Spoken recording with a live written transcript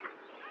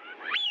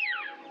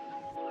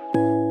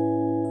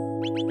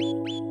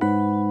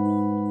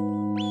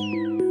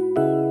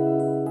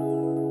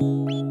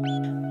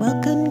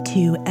Welcome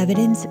to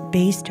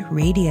Evidence-Based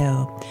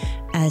Radio.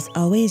 As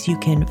always, you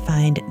can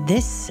find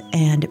this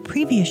and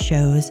previous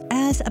shows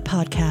as a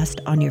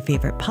podcast on your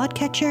favorite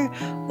podcatcher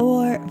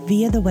or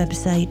via the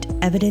website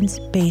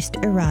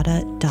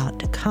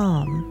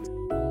evidencebasederrata.com.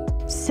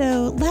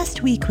 So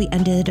last week we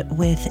ended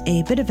with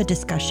a bit of a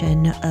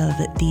discussion of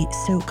the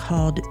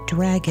so-called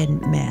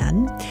Dragon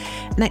Man.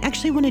 And I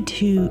actually wanted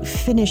to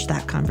finish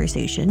that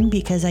conversation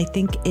because I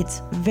think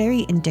it's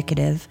very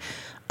indicative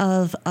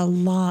of a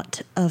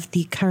lot of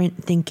the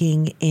current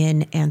thinking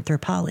in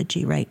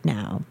anthropology right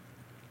now.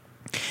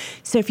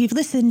 So if you've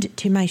listened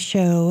to my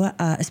show,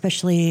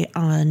 especially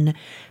I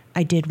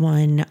did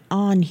one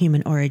on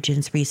human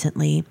origins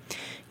recently,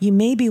 you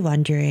may be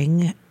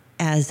wondering,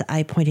 as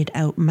I pointed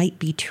out might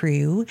be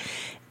true,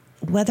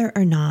 whether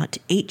or not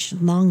H.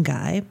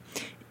 longi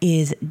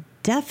is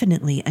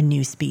definitely a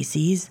new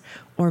species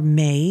or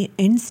may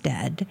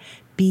instead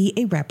be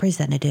a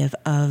representative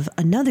of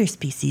another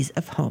species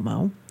of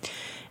Homo,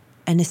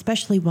 and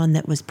especially one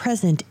that was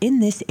present in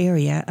this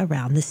area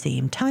around the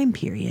same time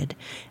period.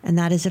 And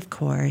that is, of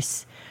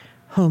course,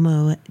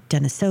 Homo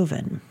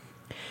denisovan.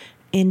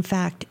 In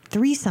fact,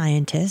 three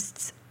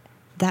scientists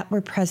have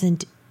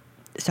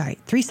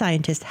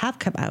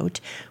come out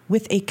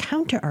with a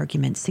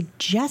counter-argument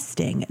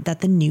suggesting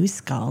that the new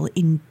skull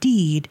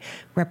indeed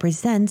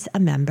represents a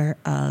member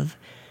of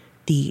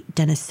the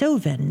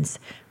Denisovans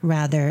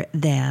rather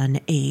than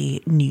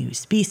a new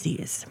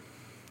species.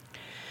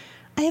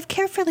 I have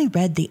carefully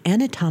read the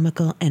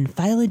anatomical and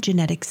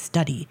phylogenetic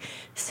study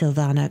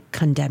Sylvana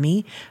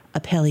Condemi,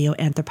 a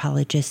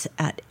paleoanthropologist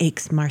at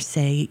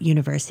Aix-Marseille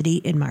University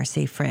in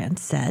Marseille,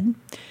 France, said.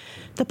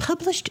 The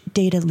published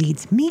data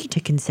leads me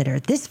to consider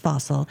this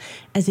fossil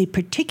as a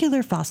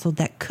particular fossil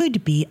that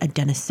could be a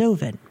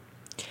Denisovan.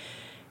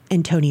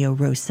 Antonio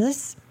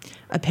Rosas,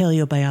 a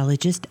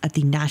paleobiologist at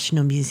the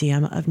National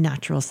Museum of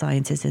Natural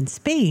Sciences in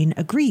Spain,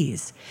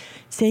 agrees,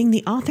 saying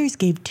the authors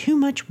gave too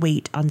much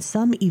weight on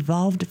some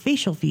evolved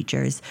facial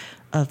features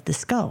of the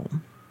skull.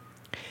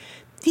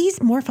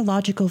 These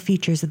morphological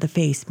features of the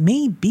face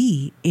may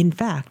be, in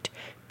fact,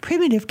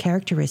 primitive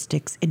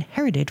characteristics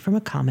inherited from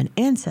a common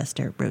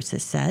ancestor,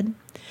 Rosas said.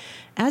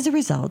 As a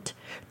result,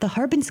 the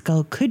Harbin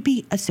skull could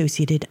be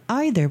associated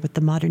either with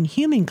the modern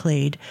human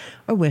clade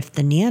or with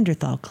the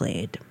Neanderthal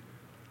clade.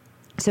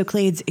 So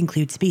clades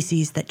include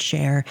species that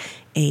share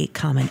a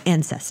common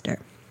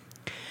ancestor.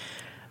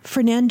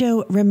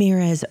 Fernando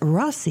Ramirez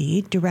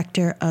Rossi,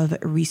 director of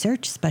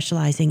research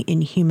specializing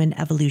in human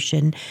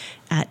evolution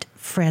at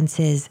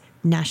France's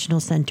National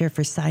Center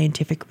for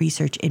Scientific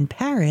Research in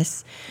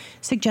Paris,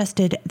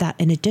 suggested that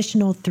an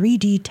additional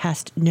 3D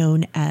test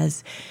known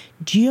as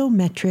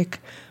geometric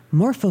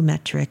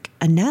morphometric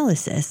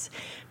analysis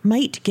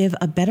might give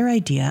a better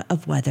idea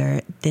of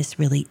whether this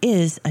really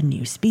is a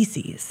new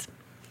species.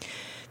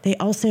 They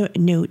also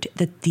note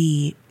that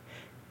the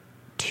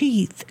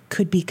teeth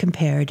could be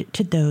compared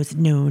to those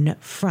known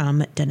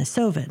from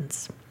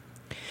Denisovans.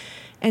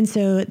 And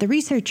so the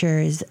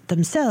researchers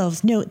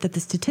themselves note that the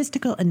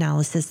statistical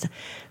analysis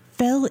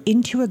fell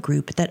into a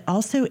group that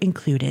also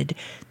included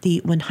the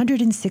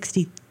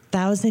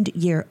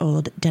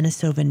 160,000-year-old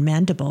Denisovan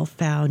mandible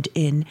found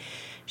in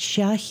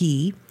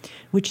Shahi,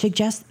 which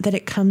suggests that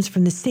it comes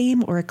from the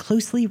same or a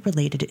closely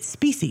related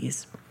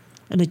species.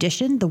 In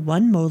addition, the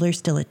one molar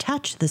still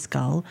attached to the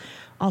skull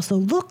also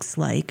looks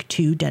like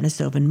two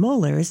Denisovan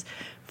molars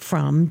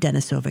from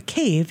Denisova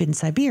Cave in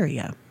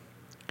Siberia.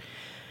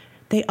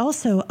 They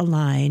also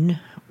align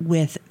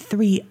with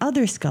three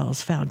other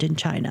skulls found in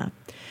China.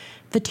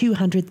 The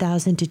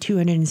 200,000 to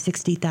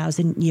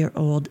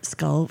 260,000-year-old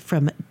skull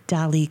from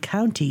Dali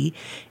County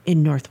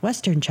in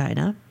northwestern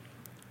China,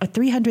 a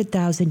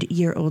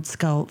 300,000-year-old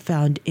skull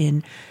found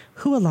in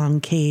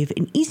Hualong Cave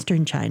in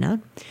eastern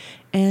China,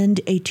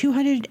 and a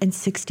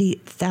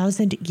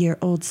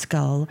 260,000-year-old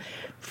skull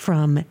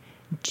from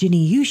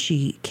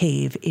Jinyushi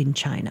Cave in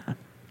China.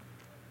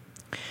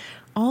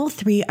 All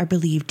three are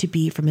believed to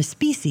be from a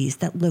species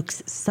that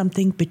looks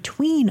something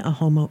between a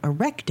Homo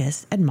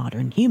erectus and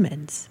modern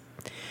humans.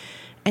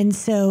 And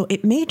so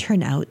it may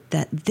turn out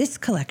that this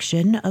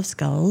collection of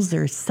skulls,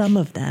 or some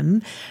of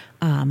them,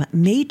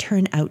 may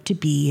turn out to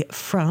be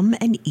from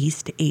an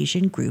East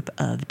Asian group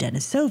of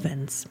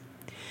Denisovans.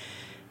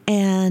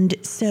 And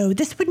so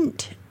this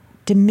wouldn't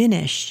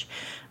diminish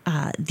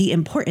the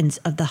importance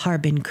of the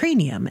Harbin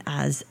cranium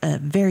as a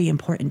very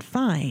important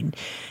find,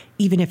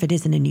 even if it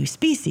isn't a new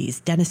species.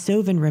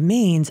 Denisovan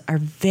remains are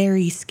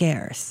very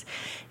scarce,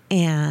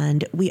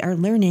 and we are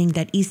learning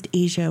that East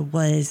Asia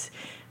was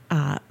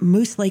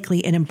most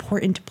likely an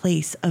important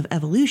place of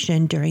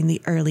evolution during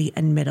the early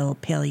and middle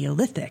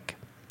Paleolithic.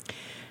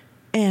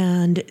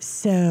 And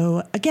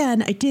so,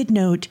 again, I did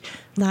note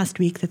last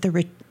week that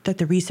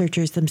the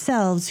researchers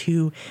themselves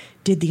who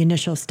did the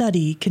initial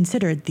study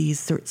considered these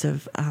sorts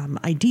of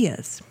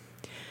ideas.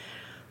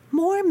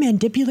 More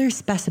mandibular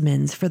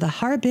specimens for the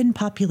Harbin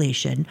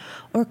population,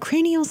 or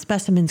cranial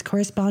specimens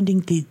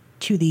corresponding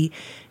to the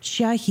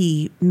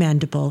Shahi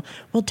mandible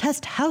will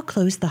test how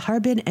close the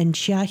Harbin and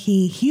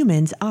Shahi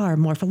humans are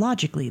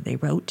morphologically, they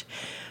wrote,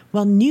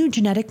 while new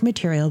genetic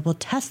material will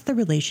test the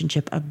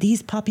relationship of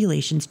these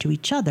populations to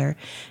each other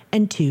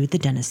and to the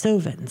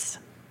Denisovans.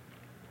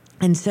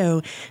 And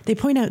so they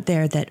point out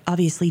there that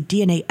obviously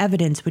DNA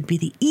evidence would be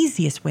the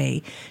easiest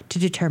way to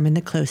determine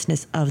the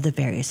closeness of the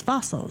various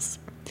fossils.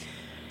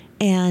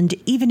 And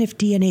even if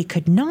DNA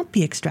could not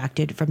be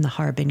extracted from the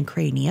Harbin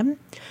cranium,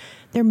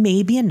 there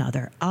may be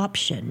another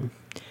option.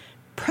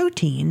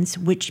 Proteins,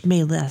 which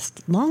may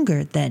last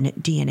longer than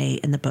DNA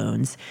in the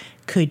bones,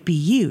 could be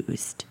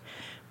used.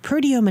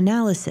 Proteome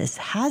analysis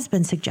has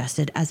been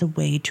suggested as a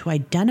way to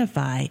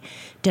identify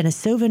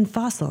Denisovan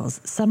fossils,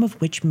 some of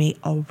which may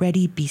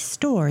already be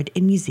stored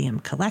in museum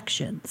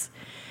collections.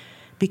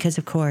 Because,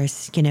 of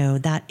course,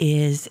 that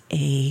is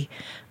a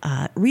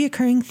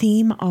reoccurring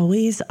theme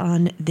always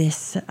on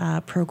this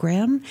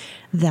program,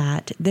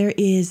 that there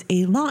is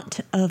a lot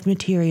of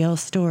material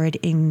stored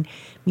in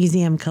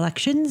museum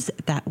collections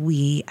that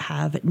we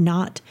have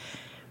not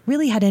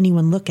really had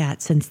anyone look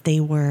at since they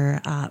were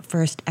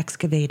first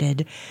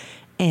excavated.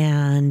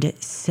 And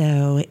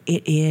so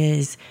it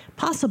is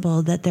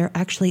possible that there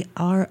actually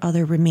are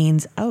other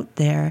remains out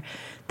there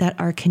that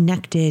are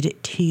connected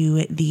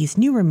to these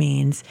new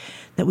remains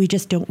that we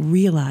just don't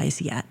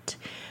realize yet.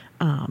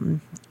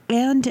 And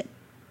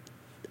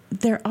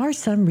there are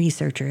some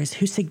researchers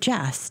who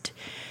suggest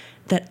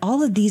that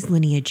all of these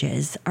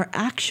lineages are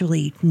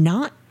actually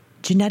not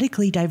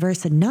genetically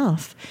diverse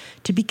enough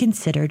to be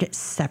considered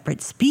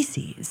separate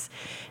species.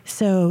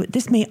 So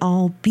this may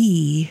all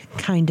be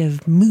kind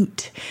of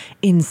moot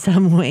in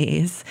some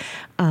ways.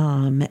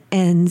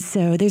 And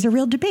so there's a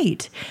real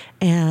debate.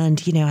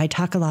 And, I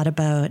talk a lot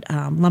about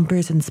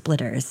lumpers and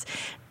splitters.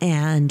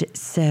 And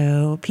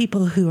so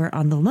people who are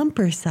on the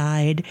lumper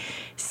side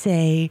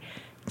say,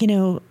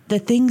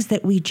 the things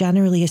that we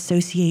generally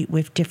associate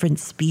with different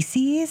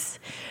species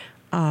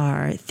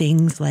are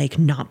things like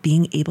not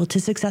being able to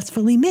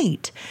successfully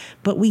mate.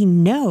 But we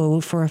know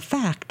for a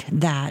fact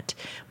that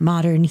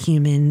modern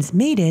humans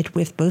mated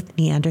with both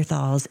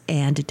Neanderthals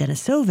and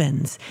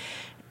Denisovans.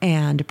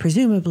 And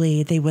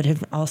presumably they would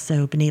have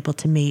also been able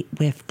to mate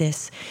with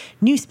this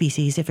new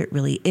species if it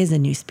really is a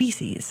new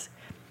species.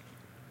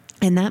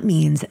 And that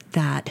means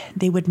that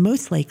they would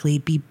most likely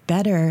be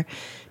better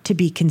to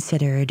be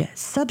considered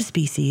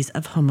subspecies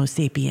of Homo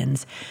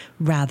sapiens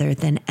rather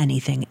than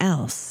anything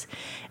else.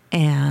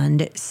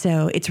 And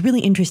so it's really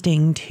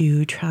interesting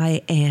to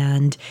try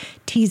and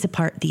tease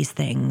apart these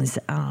things.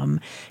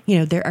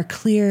 There are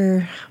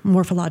clear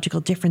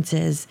morphological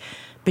differences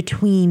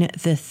between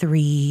the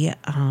three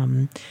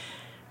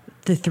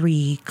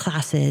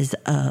classes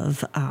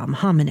of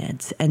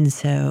hominids. And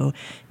so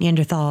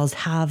Neanderthals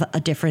have a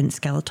different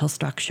skeletal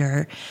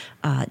structure.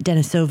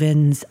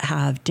 Denisovans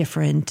have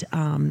different,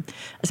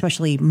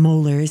 especially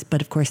molars.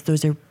 But of course,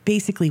 those are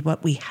basically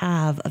what we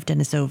have of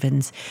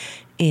Denisovans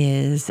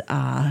is,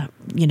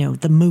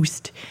 the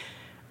most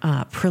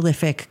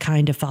prolific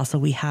kind of fossil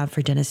we have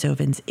for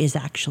Denisovans is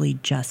actually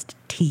just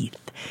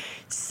teeth.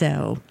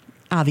 So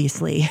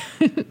obviously,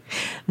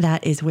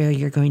 that is where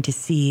you're going to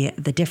see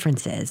the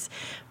differences.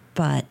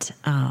 But,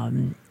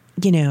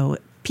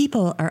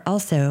 people are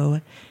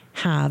also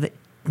have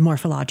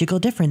morphological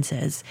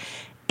differences.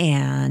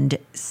 And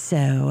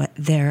so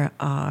there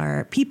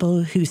are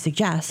people who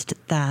suggest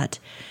that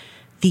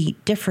the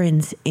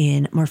difference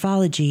in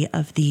morphology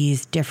of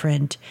these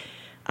different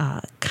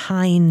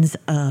kinds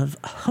of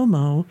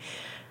Homo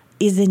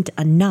isn't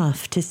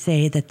enough to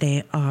say that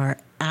they are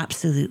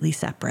absolutely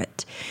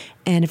separate.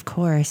 And of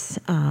course,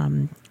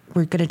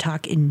 we're going to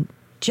talk in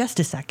just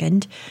a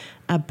second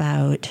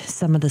about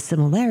some of the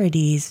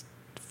similarities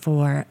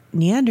for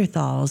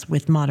Neanderthals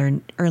with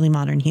early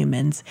modern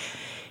humans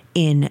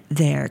in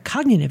their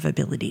cognitive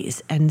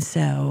abilities. And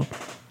so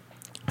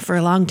for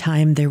a long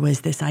time, there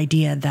was this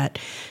idea that,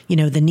 the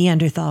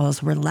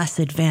Neanderthals were less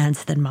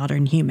advanced than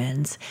modern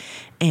humans,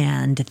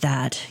 and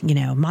that,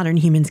 modern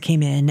humans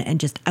came in and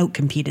just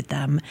outcompeted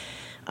them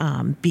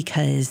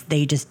because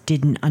they just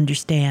didn't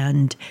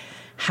understand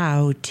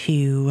how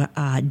to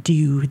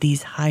do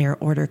these higher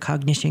order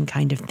cognition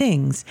kind of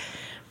things.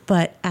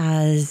 But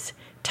as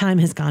time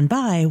has gone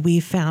by,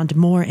 we've found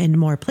more and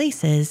more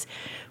places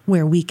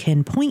where we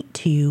can point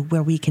to,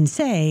 where we can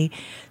say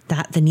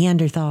that the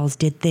Neanderthals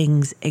did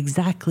things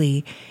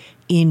exactly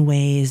in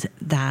ways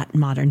that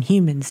modern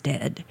humans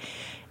did.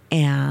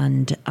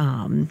 And,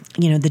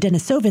 the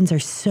Denisovans are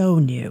so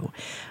new.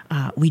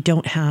 We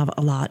don't have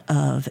a lot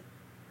of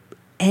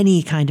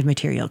any kind of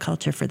material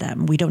culture for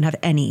them. We don't have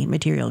any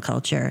material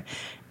culture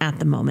at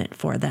the moment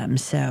for them.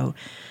 So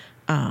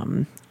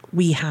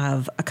we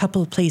have a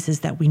couple of places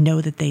that we know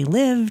that they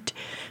lived.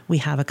 We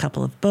have a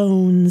couple of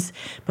bones,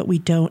 but we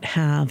don't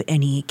have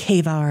any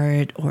cave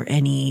art or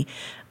any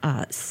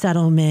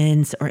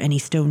settlements or any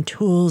stone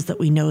tools that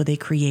we know they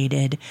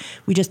created.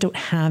 We just don't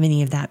have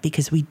any of that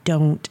because we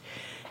don't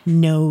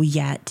know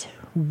yet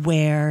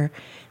where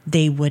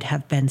they would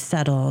have been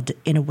settled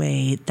in a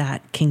way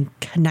that can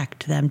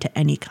connect them to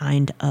any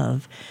kind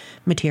of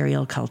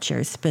material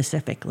culture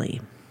specifically.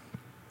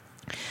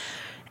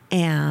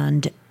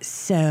 And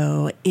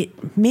so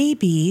it may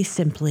be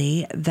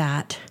simply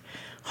that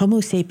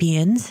Homo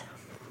sapiens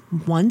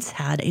once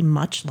had a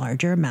much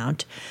larger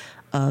amount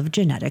of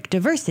genetic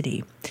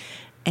diversity.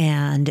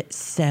 And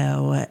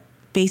so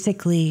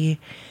basically,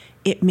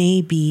 it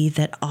may be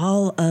that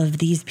all of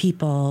these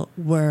people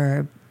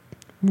were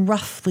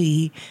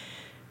roughly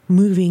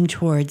moving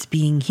towards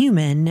being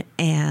human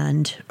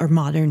or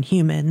modern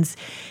humans,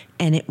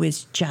 and it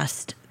was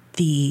just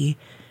the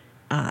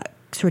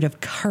sort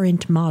of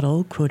current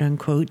model, quote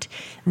unquote,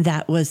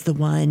 that was the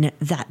one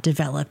that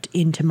developed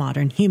into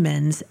modern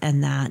humans,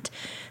 and that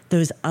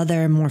those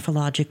other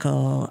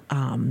morphological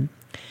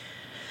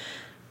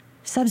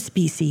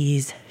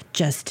subspecies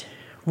just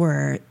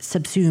were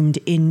subsumed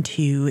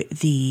into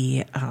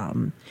the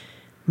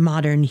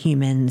modern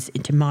humans,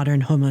 into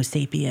modern Homo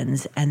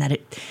sapiens, and that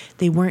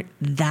they weren't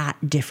that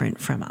different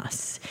from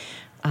us.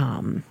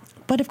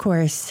 But of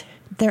course,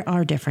 there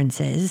are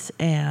differences,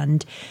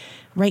 and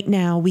right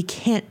now we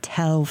can't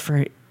tell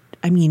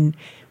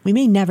we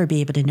may never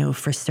be able to know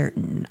for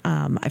certain.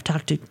 I've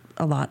talked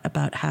a lot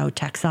about how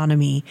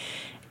taxonomy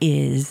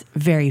is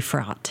very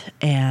fraught.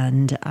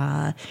 And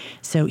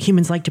so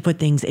humans like to put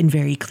things in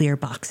very clear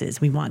boxes.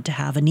 We want to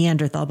have a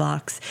Neanderthal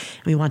box,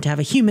 we want to have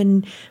a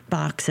human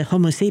box, a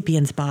Homo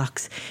sapiens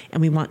box,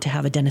 and we want to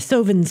have a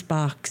Denisovans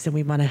box, and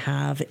we want to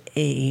have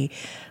a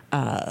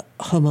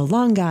Homo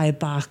longi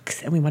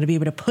box, and we want to be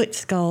able to put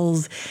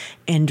skulls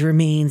and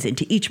remains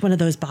into each one of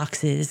those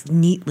boxes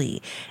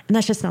neatly. And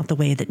that's just not the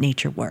way that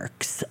nature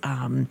works.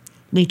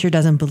 Nature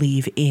doesn't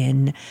believe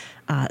in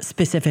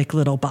specific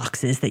little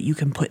boxes that you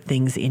can put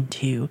things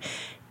into.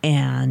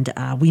 And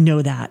we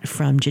know that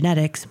from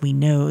genetics. We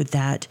know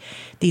that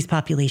these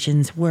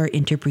populations were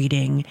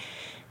interbreeding,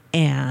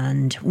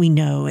 and we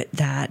know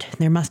that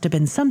there must have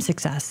been some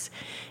success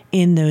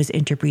in those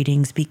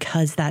interbreedings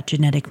because that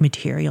genetic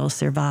material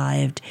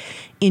survived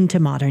into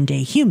modern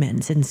day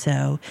humans. And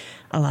so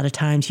a lot of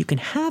times you can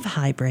have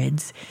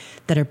hybrids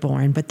that are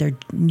born, but they're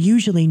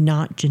usually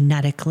not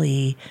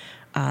genetically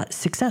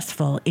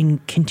successful in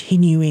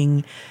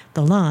continuing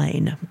the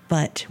line.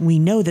 But we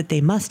know that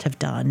they must have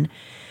done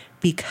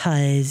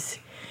because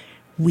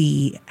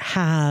we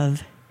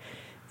have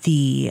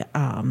the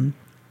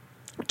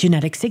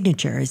genetic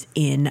signatures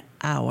in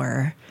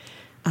our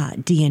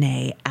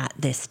DNA at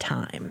this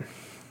time.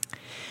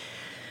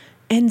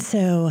 And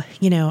so,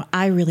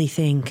 I really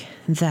think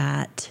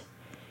that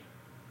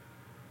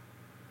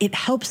it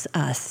helps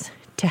us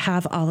to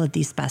have all of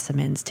these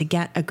specimens to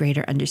get a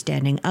greater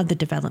understanding of the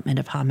development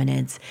of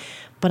hominids,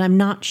 but I'm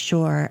not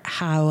sure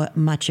how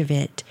much of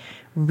it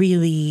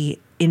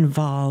really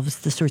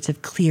involves the sorts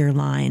of clear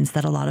lines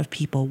that a lot of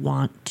people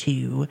want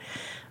to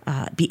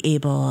be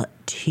able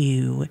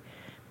to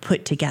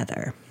put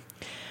together.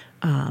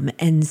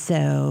 And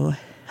so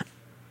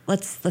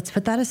let's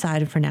put that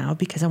aside for now,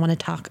 because I want to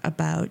talk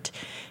about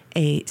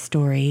a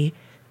story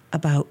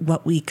about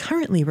what we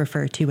currently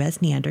refer to as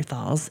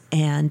Neanderthals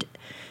and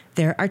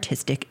their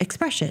artistic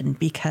expression.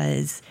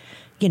 Because,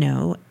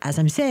 as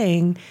I'm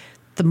saying,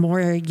 the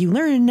more you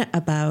learn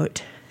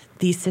about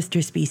these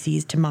sister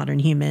species to modern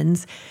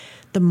humans,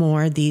 the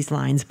more these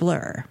lines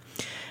blur.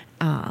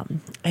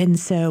 And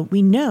so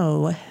we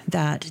know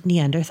that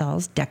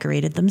Neanderthals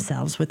decorated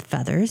themselves with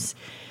feathers,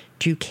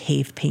 drew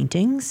cave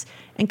paintings,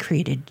 and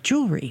created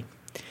jewelry.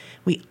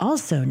 We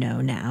also know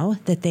now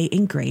that they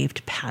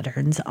engraved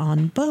patterns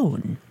on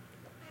bone.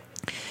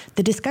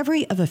 The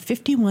discovery of a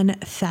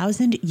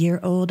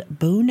 51,000-year-old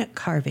bone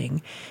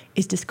carving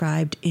is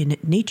described in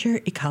Nature,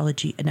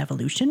 Ecology, and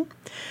Evolution,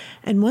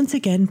 and once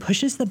again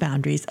pushes the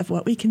boundaries of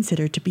what we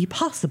consider to be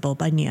possible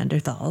by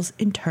Neanderthals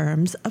in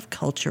terms of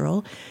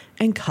cultural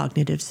and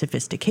cognitive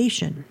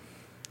sophistication.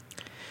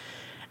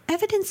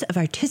 Evidence of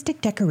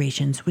artistic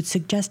decorations would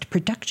suggest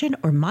production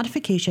or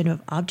modification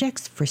of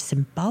objects for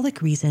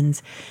symbolic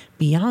reasons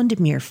beyond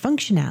mere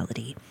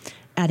functionality,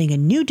 adding a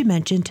new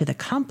dimension to the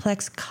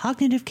complex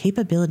cognitive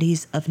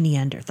capabilities of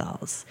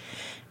Neanderthals.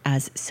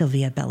 As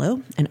Sylvia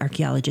Bello, an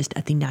archaeologist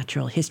at the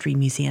Natural History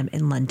Museum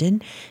in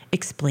London,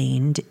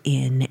 explained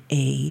in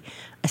an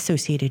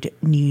Associated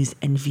News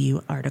and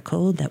View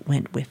article that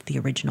went with the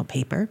original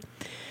paper.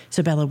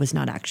 So Bello was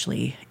not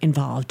actually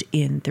involved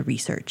in the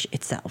research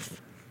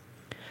itself.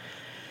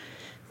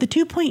 The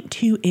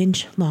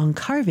 2.2-inch long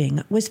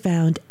carving was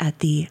found at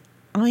the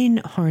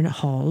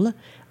Einhornhöhle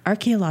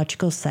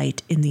archaeological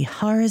site in the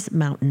Harz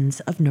Mountains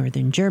of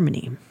northern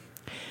Germany.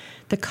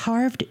 The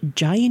carved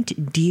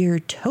giant deer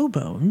toe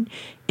bone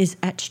is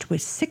etched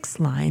with 6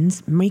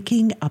 lines,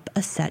 making up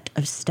a set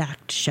of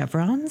stacked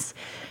chevrons,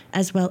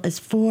 as well as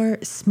 4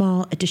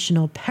 small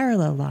additional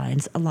parallel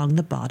lines along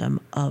the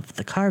bottom of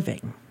the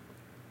carving.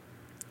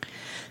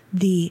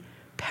 The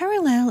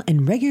parallel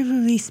and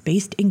regularly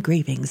spaced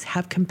engravings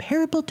have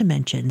comparable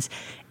dimensions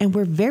and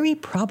were very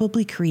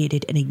probably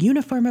created in a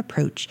uniform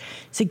approach,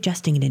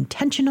 suggesting an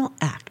intentional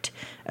act,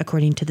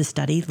 according to the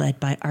study led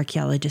by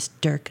archaeologist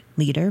Dirk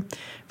Leder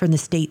from the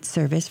State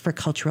Service for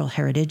Cultural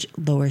Heritage,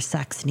 Lower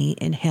Saxony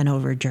in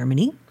Hanover,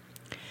 Germany.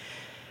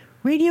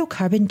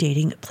 Radiocarbon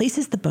dating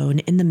places the bone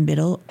in the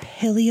Middle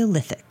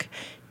Paleolithic,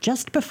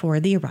 just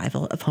before the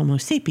arrival of Homo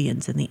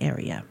sapiens in the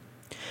area.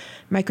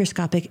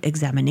 Microscopic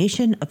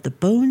examination of the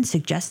bone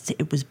suggests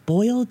it was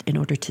boiled in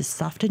order to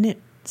soften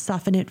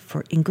it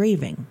for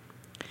engraving.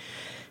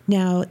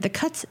 Now, the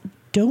cuts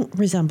don't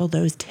resemble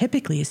those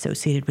typically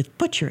associated with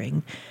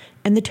butchering,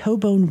 and the toe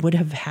bone would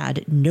have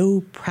had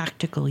no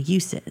practical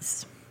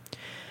uses.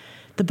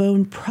 The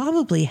bone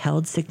probably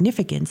held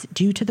significance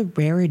due to the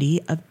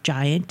rarity of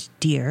giant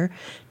deer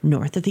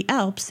north of the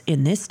Alps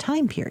in this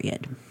time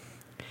period.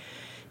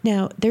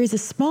 Now, there is a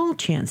small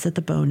chance that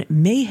the bone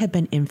may have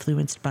been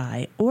influenced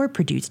by or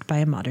produced by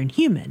a modern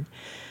human,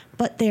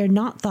 but they are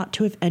not thought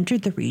to have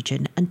entered the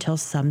region until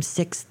some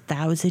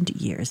 6,000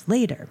 years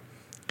later.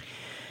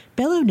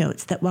 Bello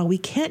notes that while we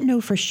can't know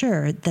for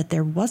sure that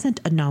there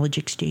wasn't a knowledge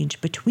exchange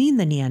between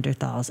the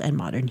Neanderthals and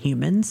modern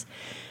humans,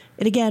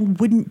 it again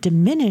wouldn't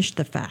diminish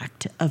the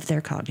fact of their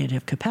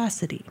cognitive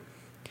capacity.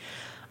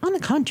 On the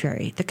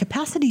contrary, the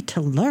capacity to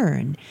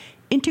learn,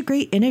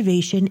 integrate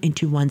innovation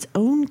into one's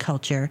own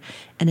culture,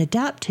 and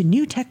adapt to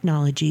new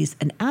technologies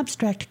and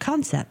abstract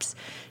concepts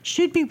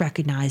should be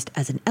recognized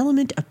as an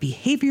element of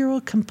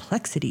behavioral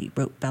complexity,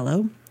 wrote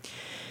Bello.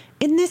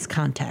 In this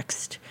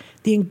context,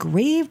 the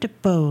engraved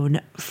bone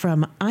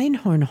from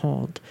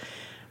Einhornhold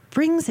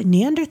brings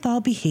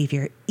Neanderthal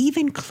behavior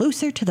even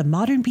closer to the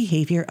modern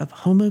behavior of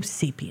Homo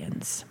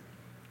sapiens.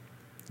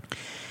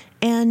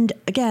 And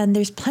again,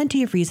 there's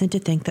plenty of reason to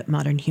think that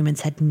modern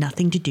humans had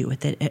nothing to do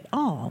with it at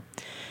all,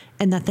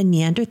 and that the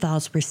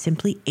Neanderthals were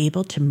simply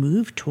able to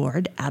move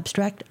toward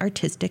abstract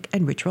artistic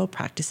and ritual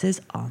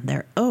practices on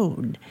their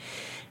own.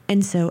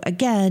 And so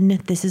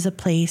again, this is a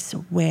place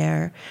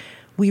where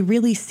we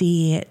really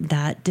see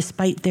that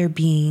despite there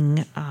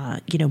being,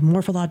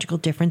 morphological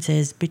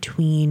differences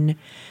between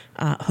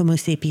Homo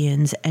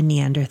sapiens and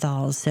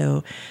Neanderthals.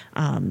 So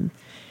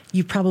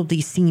you've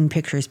probably seen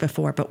pictures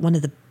before, but one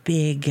of the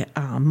big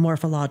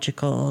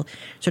morphological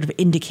sort of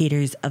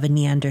indicators of a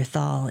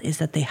Neanderthal is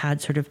that they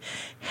had sort of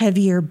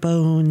heavier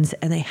bones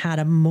and they had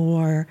a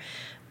more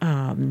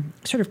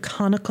sort of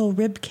conical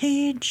rib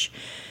cage.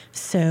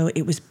 So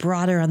it was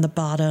broader on the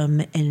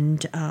bottom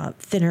and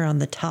thinner on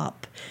the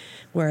top,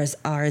 whereas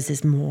ours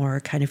is more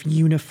kind of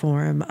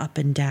uniform up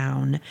and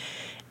down.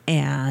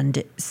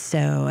 And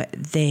so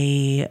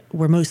they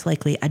were most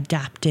likely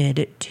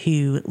adapted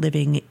to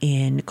living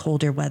in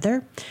colder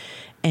weather.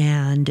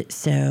 And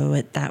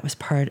so that was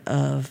part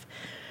of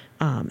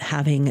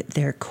having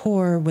their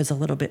core was a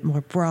little bit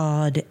more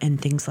broad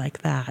and things like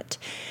that.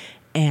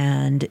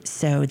 And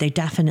so they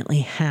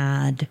definitely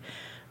had,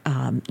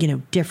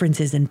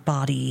 differences in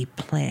body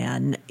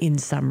plan in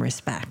some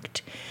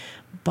respect.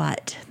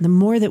 But the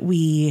more that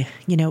we,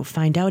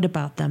 find out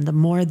about them, the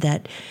more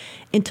that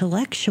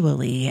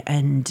intellectually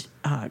and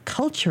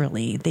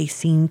culturally they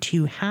seem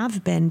to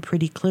have been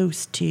pretty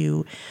close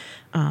to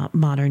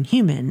modern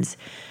humans.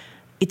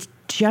 It's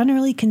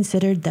generally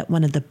considered that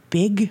one of the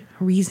big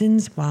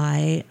reasons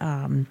why,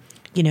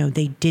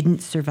 they didn't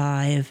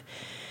survive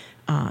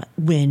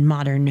when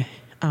modern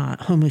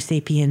Homo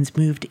sapiens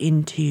moved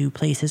into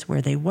places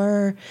where they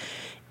were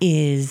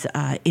is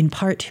in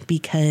part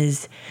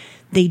because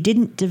they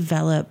didn't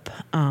develop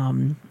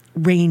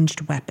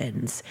ranged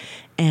weapons.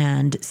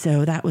 And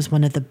so that was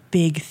one of the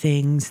big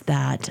things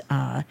that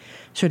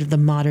sort of the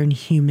modern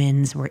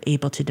humans were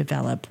able to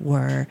develop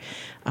were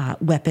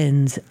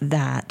weapons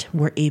that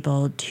were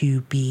able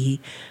to be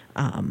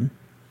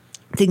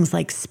things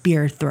like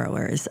spear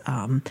throwers,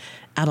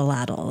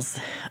 atlatls,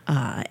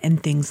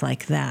 and things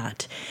like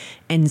that.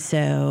 And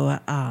so,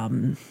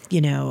 the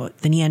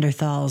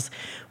Neanderthals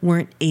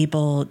weren't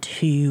able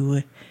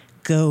to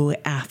go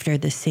after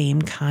the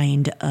same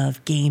kind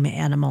of game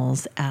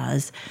animals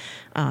as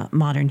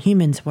modern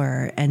humans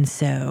were. And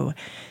so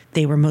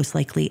they were most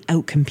likely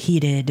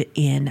outcompeted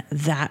in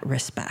that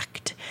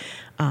respect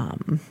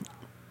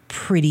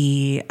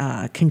pretty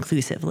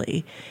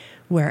conclusively.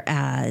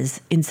 Whereas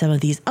in some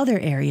of these other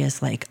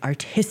areas like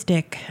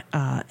artistic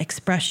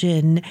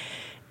expression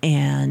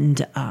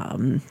and,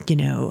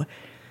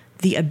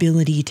 the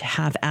ability to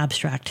have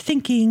abstract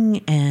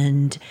thinking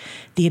and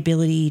the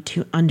ability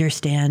to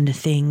understand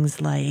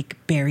things like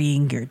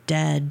burying your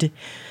dead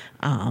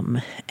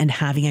and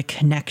having a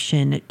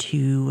connection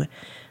to,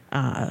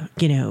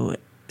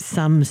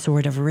 some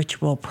sort of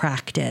ritual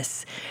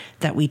practice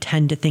that we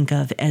tend to think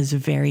of as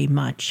very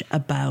much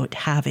about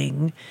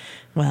having,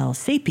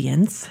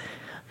 sapience.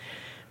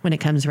 When it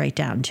comes right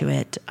down to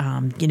it,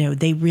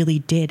 they really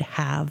did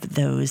have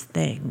those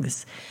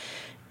things.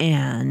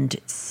 And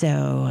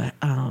so,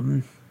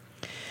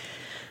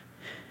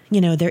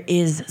 there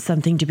is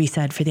something to be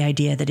said for the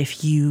idea that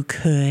if you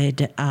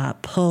could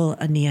pull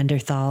a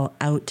Neanderthal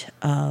out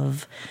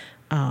of,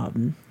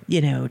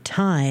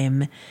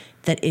 time,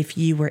 that if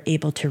you were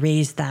able to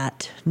raise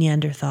that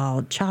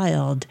Neanderthal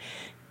child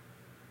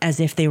as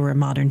if they were a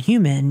modern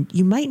human,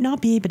 you might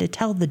not be able to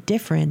tell the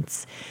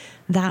difference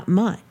that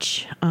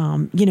much.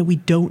 We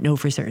don't know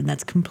for certain.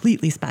 That's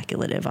completely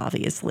speculative,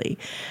 obviously.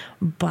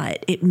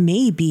 But it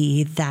may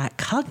be that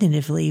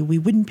cognitively, we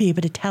wouldn't be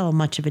able to tell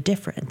much of a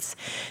difference.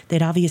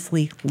 They'd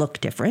obviously look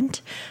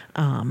different.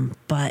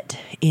 But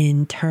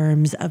in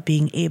terms of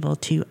being able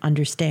to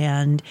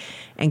understand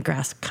and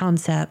grasp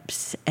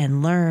concepts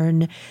and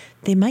learn,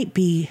 they might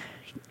be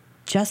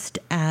just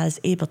as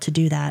able to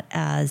do that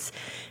as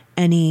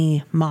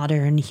any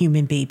modern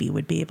human baby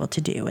would be able to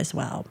do as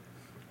well.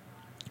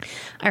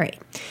 All right,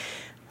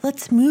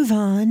 let's move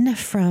on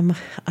from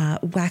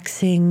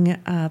waxing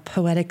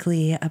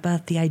poetically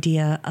about the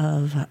idea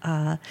of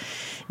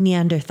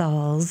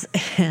Neanderthals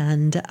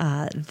and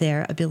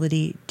their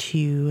ability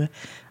to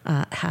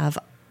have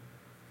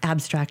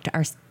abstract,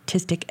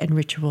 artistic, and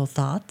ritual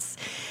thoughts,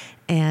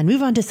 and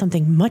move on to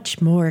something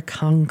much more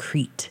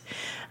concrete.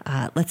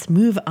 Let's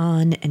move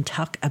on and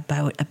talk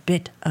about a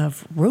bit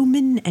of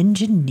Roman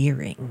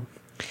engineering.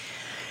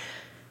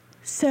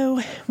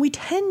 So we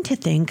tend to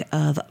think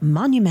of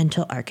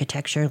monumental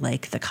architecture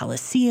like the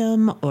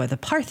Colosseum or the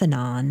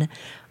Parthenon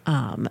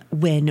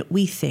when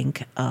we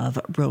think of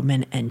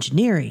Roman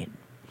engineering.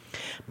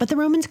 But the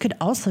Romans could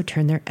also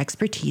turn their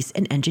expertise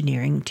in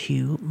engineering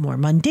to more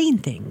mundane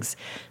things,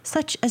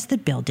 such as the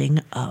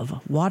building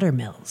of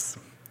watermills.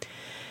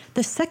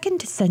 The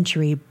 2nd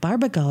century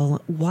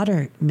Barbegal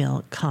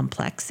watermill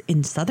complex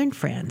in southern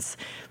France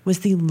was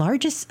the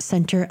largest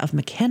center of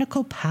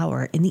mechanical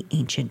power in the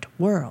ancient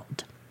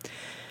world.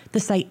 The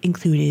site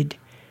included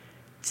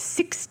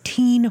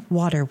 16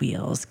 water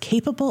wheels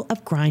capable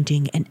of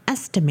grinding an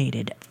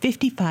estimated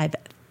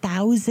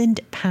 55,000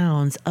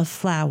 pounds of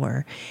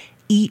flour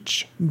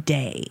each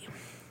day.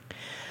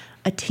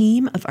 A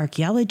team of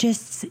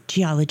archaeologists,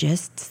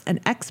 geologists, and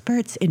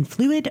experts in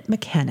fluid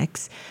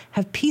mechanics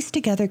have pieced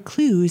together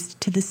clues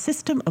to the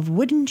system of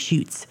wooden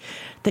chutes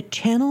that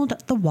channeled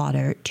the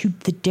water to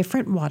the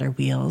different water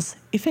wheels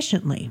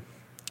efficiently.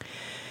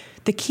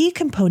 The key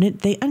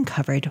component they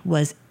uncovered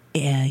was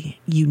a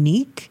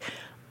unique,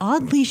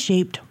 oddly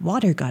shaped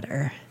water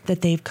gutter that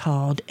they've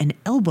called an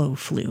elbow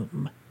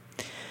flume.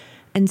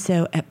 And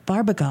so at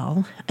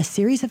Barbegal, a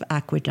series of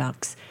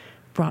aqueducts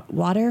brought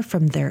water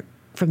from the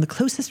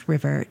closest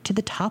river to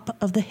the top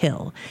of the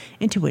hill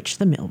into which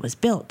the mill was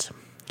built.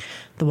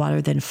 The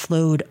water then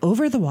flowed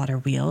over the water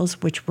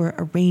wheels, which were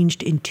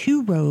arranged in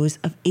 2 rows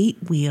of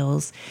 8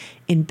 wheels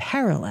in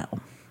parallel.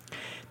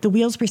 The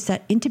wheels were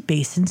set into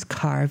basins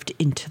carved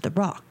into the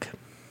rock.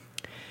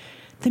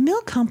 The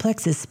mill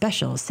complex is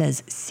special,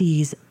 says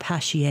Cés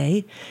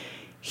Pachier.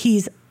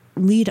 He's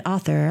lead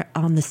author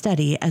on the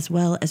study, as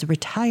well as a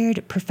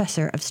retired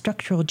professor of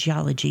structural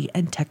geology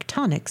and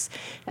tectonics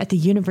at the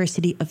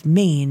University of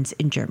Mainz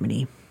in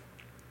Germany.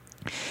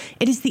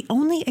 It is the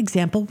only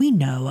example we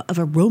know of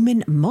a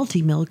Roman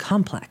multi-mill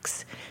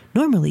complex.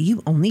 Normally,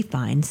 you only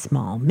find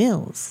small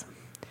mills.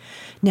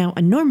 Now,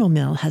 a normal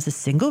mill has a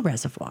single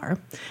reservoir.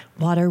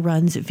 Water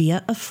runs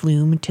via a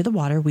flume to the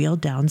water wheel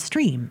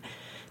downstream.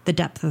 The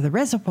depth of the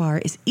reservoir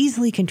is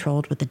easily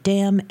controlled with a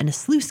dam and a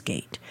sluice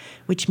gate,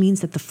 which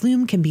means that the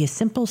flume can be a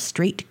simple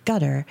straight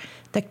gutter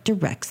that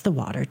directs the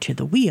water to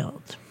the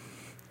wheel.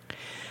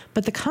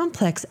 But the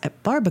complex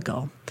at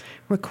Barbegal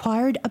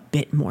required a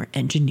bit more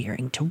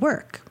engineering to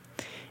work.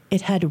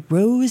 It had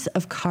rows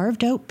of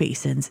carved-out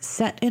basins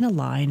set in a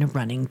line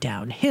running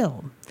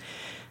downhill.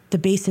 The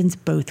basins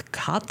both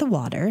caught the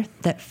water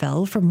that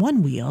fell from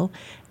one wheel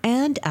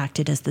and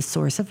acted as the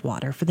source of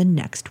water for the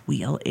next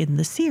wheel in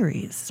the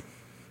series.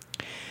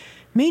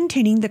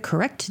 Maintaining the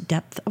correct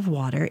depth of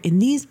water in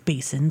these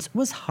basins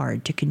was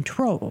hard to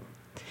control.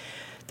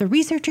 The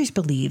researchers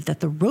believe that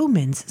the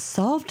Romans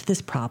solved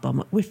this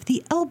problem with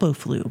the elbow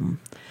flume,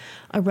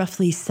 a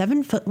roughly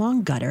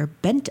 7-foot-long gutter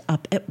bent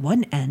up at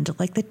one end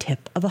like the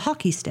tip of a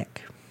hockey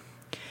stick.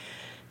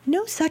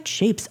 No such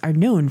shapes are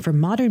known from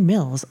modern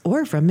mills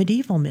or from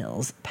medieval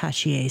mills,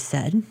 Pachier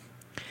said.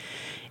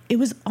 It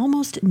was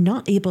almost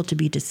not able to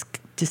be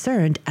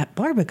discerned at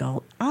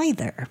Barbegal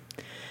either.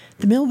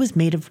 The mill was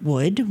made of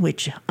wood,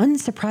 which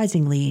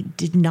unsurprisingly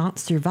did not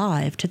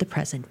survive to the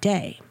present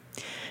day.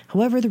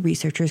 However, the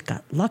researchers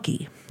got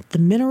lucky. The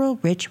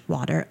mineral-rich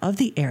water of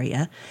the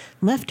area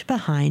left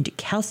behind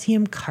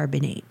calcium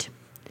carbonate.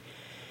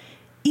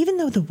 Even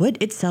though the wood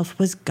itself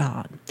was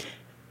gone,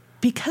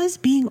 because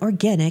being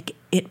organic,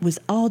 it was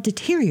all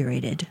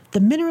deteriorated, the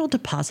mineral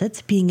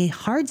deposits, being a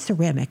hard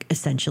ceramic,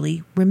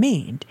 essentially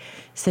remained,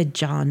 said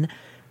John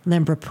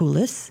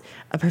Lambropoulos,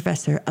 a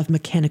professor of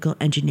mechanical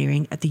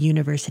engineering at the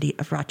University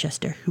of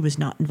Rochester, who was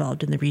not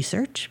involved in the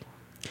research.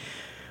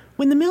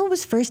 When the mill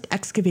was first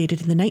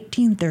excavated in the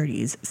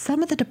 1930s,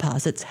 some of the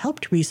deposits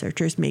helped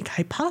researchers make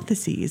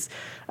hypotheses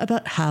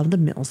about how the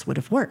mills would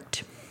have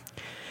worked.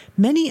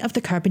 Many of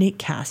the carbonate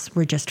casts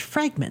were just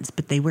fragments,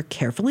 but they were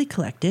carefully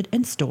collected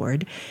and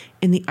stored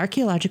in the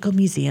Archaeological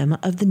Museum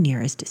of the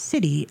nearest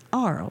city,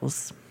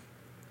 Arles.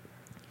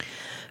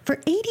 For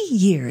 80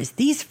 years,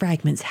 these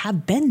fragments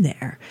have been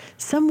there,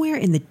 somewhere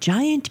in the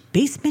giant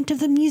basement of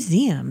the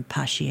museum,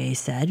 Pachier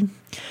said.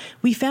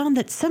 We found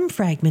that some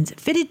fragments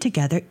fitted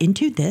together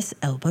into this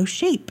elbow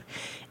shape,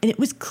 and it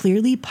was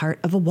clearly part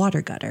of a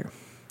water gutter.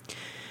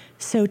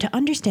 So to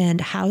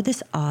understand how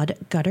this odd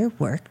gutter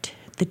worked,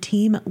 the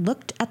team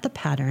looked at the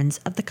patterns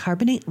of the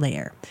carbonate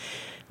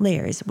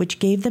layers which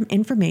gave them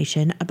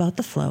information about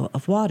the flow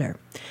of water,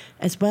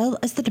 as well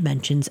as the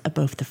dimensions of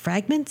both the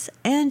fragments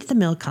and the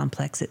mill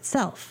complex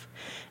itself,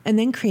 and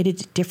then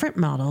created different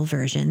model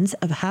versions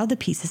of how the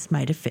pieces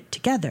might have fit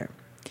together.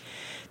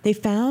 They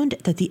found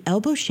that the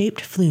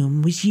elbow-shaped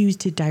flume was used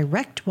to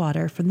direct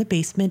water from the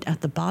basement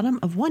at the bottom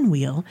of one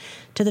wheel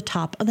to the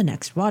top of the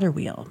next water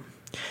wheel.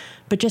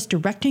 But just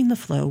directing the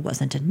flow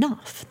wasn't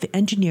enough. The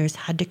engineers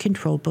had to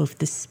control both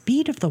the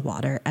speed of the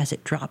water as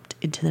it dropped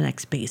into the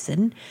next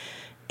basin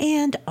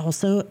and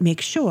also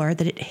make sure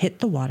that it hit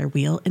the water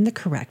wheel in the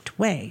correct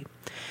way.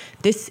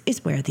 This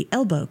is where the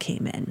elbow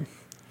came in.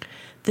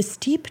 The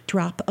steep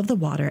drop of the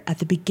water at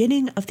the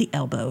beginning of the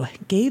elbow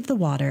gave the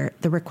water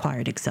the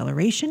required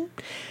acceleration,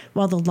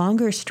 while the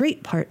longer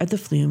straight part of the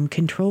flume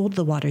controlled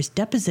the water's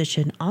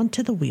deposition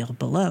onto the wheel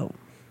below.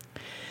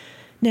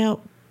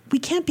 Now, we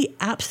can't be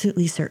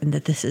absolutely certain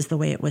that this is the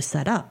way it was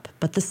set up,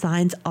 but the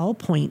signs all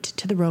point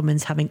to the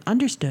Romans having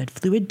understood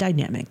fluid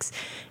dynamics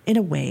in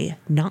a way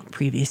not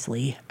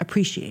previously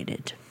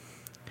appreciated.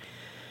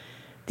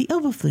 The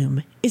elbow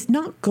flume is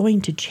not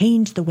going to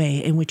change the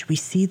way in which we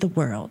see the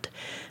world,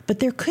 but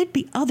there could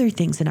be other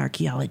things in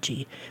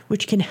archaeology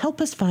which can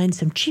help us find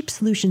some cheap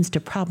solutions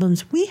to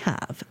problems we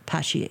have,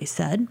 Pachier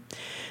said.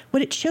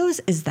 What it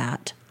shows is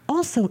that,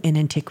 also in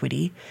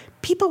antiquity,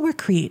 people were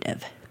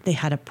creative. They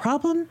had a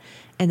problem,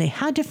 and they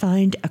had to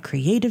find a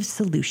creative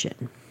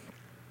solution.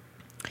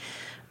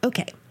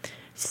 Okay,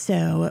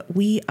 so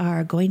we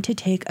are going to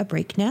take a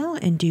break now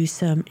and do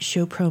some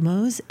show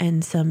promos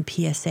and some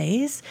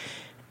PSAs.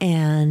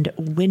 And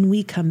when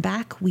we come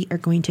back, we are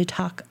going to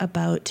talk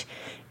about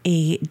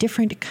a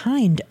different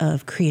kind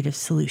of creative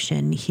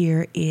solution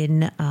here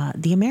in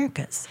the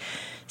Americas.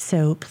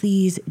 So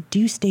please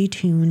do stay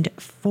tuned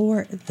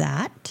for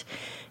that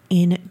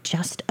in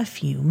just a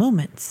few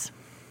moments.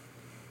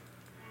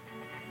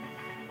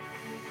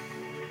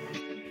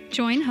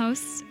 Join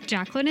hosts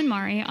Jacqueline and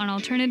Mari on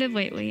Alternative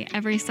Lately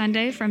every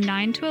Sunday from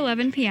 9 to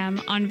 11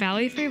 p.m. on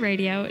Valley Free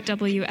Radio,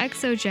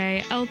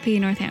 WXOJ, LP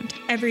Northampton.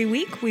 Every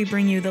week, we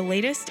bring you the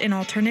latest in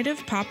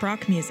alternative pop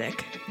rock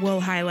music.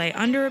 We'll highlight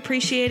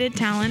underappreciated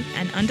talent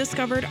and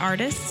undiscovered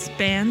artists,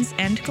 bands,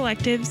 and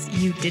collectives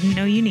you didn't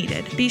know you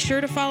needed. Be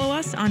sure to follow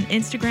us on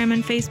Instagram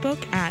and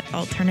Facebook at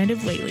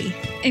Alternative Lately.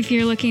 If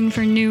you're looking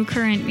for new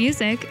current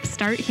music,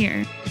 start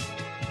here.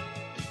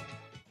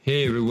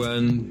 Hey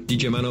everyone,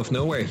 DJ Man of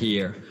Nowhere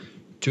here.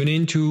 Tune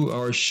in to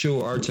our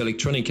show Ars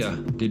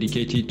Electronica,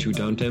 dedicated to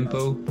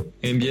downtempo,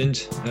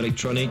 ambient,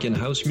 electronic and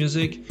house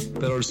music,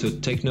 but also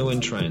techno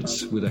and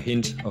trance, with a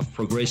hint of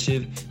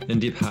progressive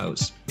and deep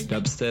house,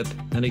 dubstep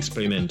and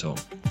experimental.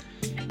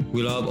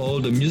 We love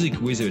all the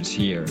music wizards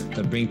here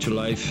that bring to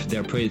life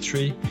their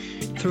poetry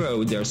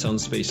throughout their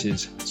sound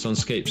spaces,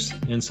 soundscapes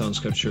and sound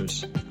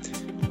sculptures.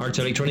 Ars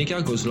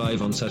Electronica goes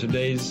live on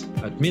Saturdays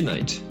at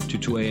midnight to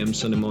 2 a.m.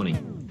 Sunday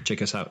morning.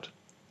 Check us out.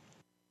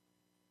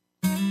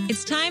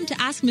 It's time to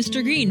ask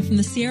Mr. Green from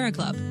the Sierra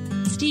Club.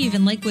 Steve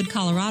in Lakewood,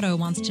 Colorado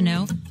wants to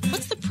know,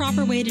 what's the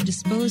proper way to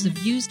dispose of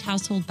used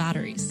household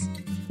batteries?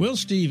 Well,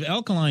 Steve,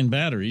 alkaline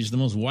batteries, the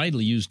most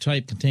widely used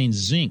type, contains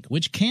zinc,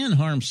 which can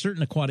harm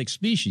certain aquatic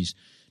species.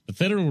 But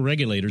federal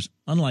regulators,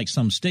 unlike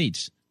some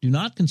states, do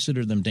not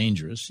consider them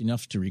dangerous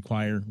enough to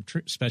require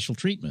special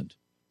treatment.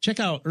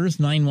 Check out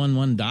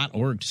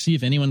earth911.org to see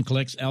if anyone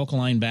collects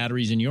alkaline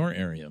batteries in your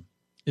area.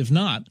 If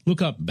not,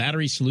 look up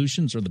Battery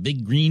Solutions or the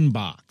Big Green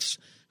Box,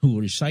 who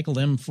will recycle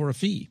them for a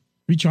fee.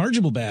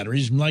 Rechargeable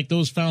batteries, like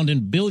those found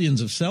in billions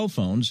of cell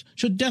phones,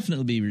 should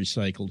definitely be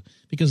recycled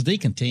because they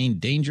contain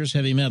dangerous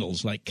heavy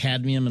metals like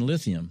cadmium and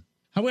lithium.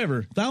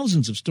 However,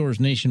 thousands of stores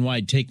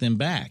nationwide take them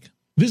back.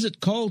 Visit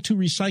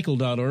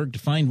calltorecycle.org to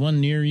find one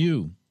near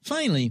you.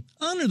 Finally,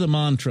 honor the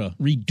mantra,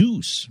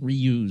 reduce,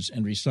 reuse,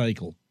 and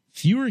recycle.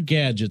 Fewer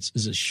gadgets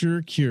is a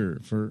sure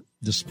cure for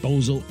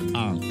disposal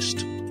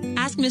angst.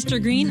 Ask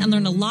Mr. Green and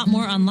learn a lot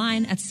more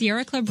online at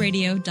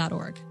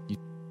sierraclubradio.org.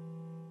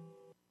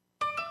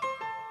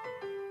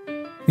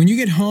 When you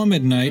get home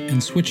at night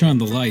and switch on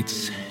the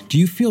lights, do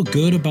you feel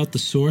good about the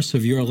source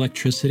of your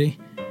electricity?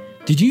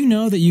 Did you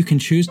know that you can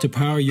choose to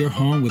power your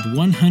home with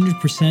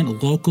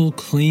 100% local,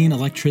 clean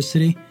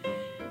electricity?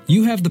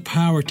 You have the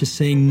power to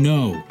say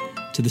no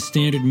to the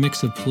standard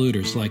mix of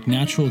polluters like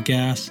natural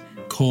gas,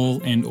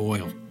 coal, and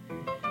oil.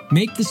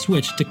 Make the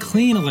switch to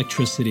clean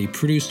electricity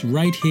produced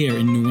right here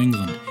in New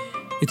England.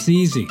 It's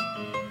easy.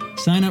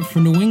 Sign up for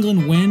New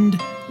England Wind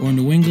or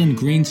New England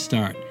Green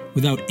Start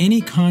without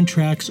any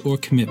contracts or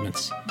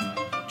commitments.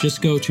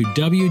 Just go to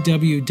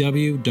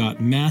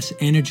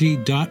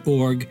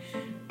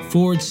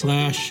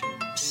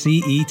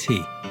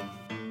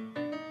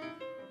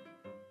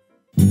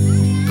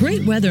www.massenergy.org/CET. Great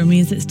Great weather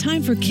means it's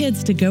time for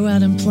kids to go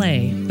out and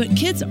play, but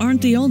kids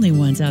aren't the only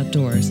ones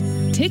outdoors.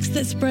 Ticks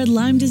that spread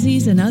Lyme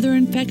disease and other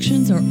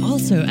infections are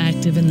also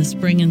active in the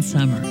spring and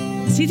summer.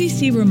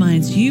 CDC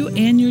reminds you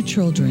and your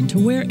children to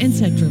wear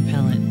insect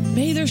repellent,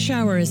 bathe or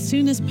shower as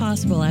soon as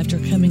possible after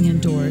coming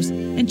indoors,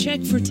 and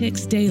check for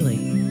ticks daily.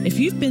 If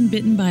you've been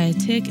bitten by a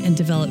tick and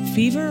developed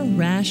fever,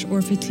 rash,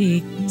 or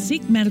fatigue,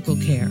 seek medical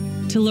care.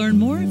 To learn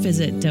more,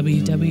 visit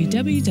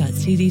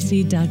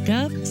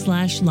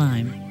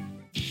www.cdc.gov/Lyme.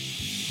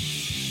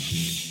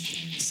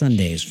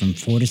 Sundays from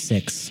 4 to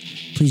 6.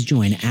 Please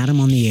join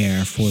Adam on the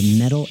air for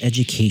Metal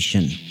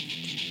Education.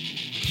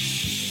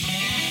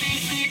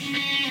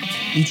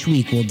 Each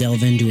week we'll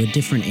delve into a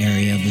different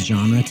area of the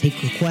genre,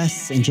 take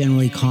requests, and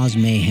generally cause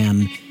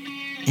mayhem,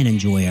 and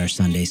enjoy our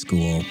Sunday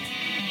school.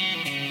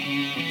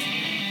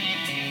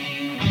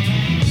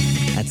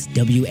 That's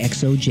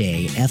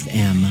WXOJ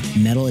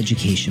FM Metal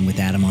Education with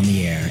Adam on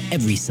the air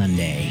every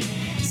Sunday.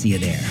 See you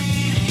there.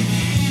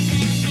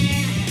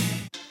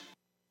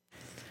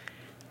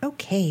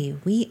 Okay,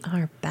 we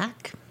are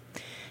back.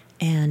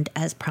 And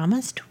as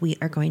promised, we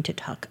are going to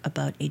talk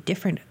about a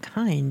different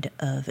kind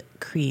of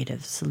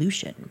creative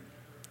solution.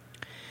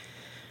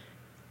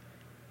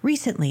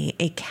 Recently,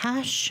 a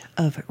cache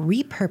of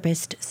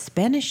repurposed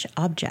Spanish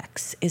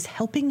objects is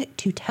helping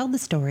to tell the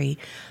story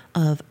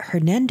of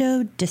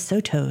Hernando de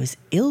Soto's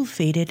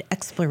ill-fated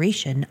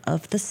exploration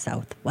of the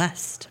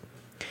Southeast,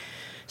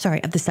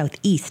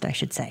 I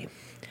should say.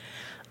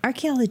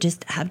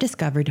 Archaeologists have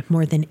discovered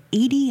more than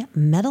 80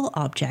 metal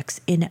objects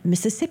in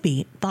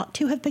Mississippi thought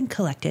to have been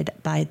collected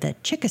by the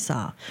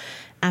Chickasaw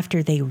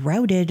after they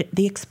routed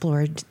the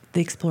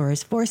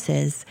explorers'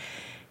 forces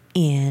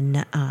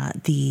in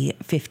the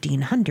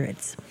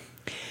 1500s.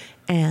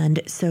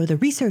 And so the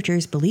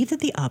researchers believe that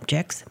the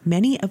objects,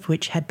 many of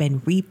which had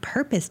been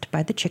repurposed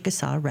by the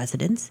Chickasaw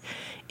residents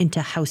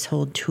into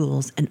household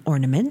tools and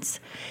ornaments,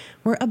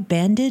 were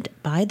abandoned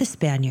by the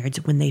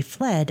Spaniards when they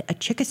fled a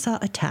Chickasaw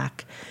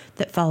attack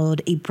that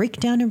followed a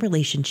breakdown in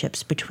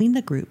relationships between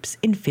the groups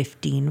in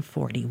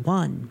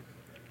 1541.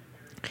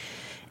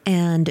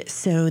 And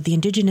so the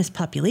indigenous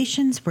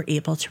populations were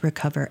able to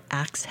recover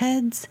axe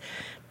heads,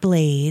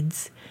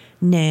 blades,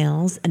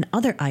 nails, and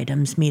other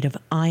items made of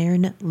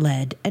iron,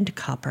 lead, and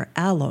copper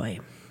alloy.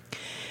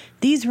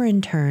 These were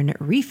in turn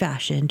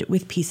refashioned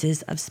with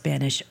pieces of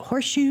Spanish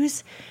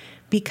horseshoes,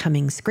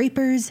 becoming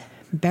scrapers,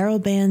 barrel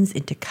bands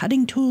into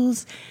cutting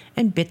tools,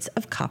 and bits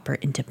of copper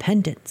into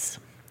pendants.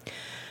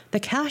 The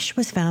cache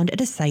was found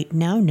at a site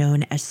now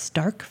known as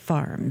Stark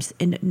Farms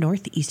in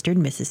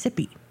northeastern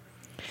Mississippi.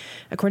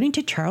 According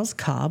to Charles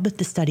Cobb,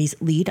 the study's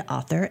lead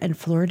author and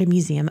Florida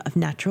Museum of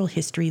Natural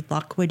History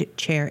Lockwood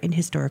Chair in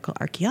Historical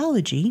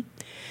Archaeology,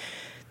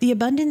 the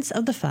abundance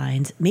of the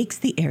finds makes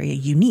the area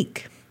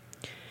unique.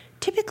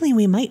 Typically,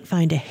 we might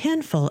find a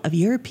handful of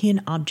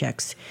European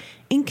objects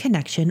in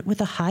connection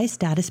with a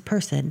high-status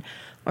person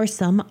or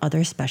some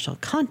other special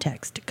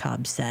context,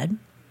 Cobb said.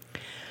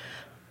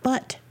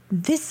 But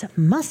this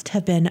must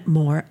have been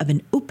more of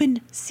an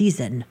open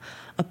season,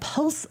 a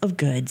pulse of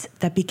goods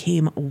that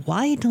became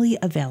widely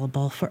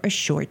available for a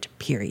short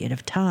period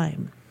of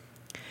time.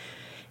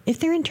 If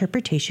their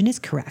interpretation is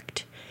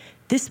correct,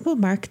 this will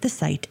mark the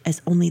site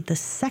as only the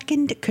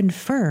second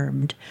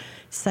confirmed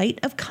site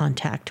of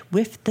contact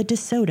with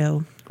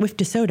DeSoto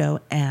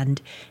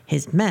and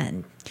his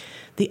men,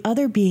 the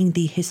other being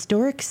the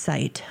historic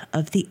site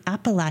of the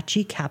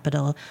Appalachian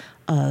capital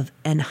of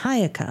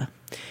Antioch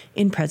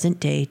in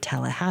present-day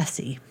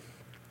Tallahassee.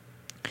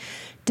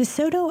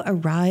 DeSoto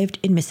arrived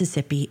in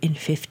Mississippi in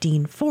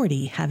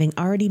 1540, having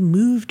already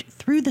moved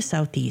through the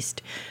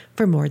Southeast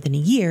for more than a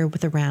year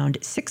with around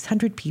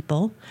 600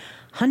 people,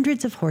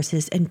 hundreds of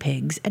horses and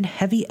pigs, and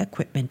heavy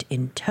equipment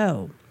in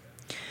tow.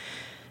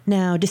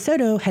 Now,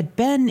 DeSoto had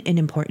been an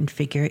important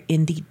figure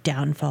in the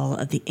downfall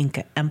of the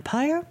Inca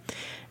Empire,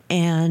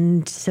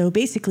 and so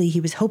basically he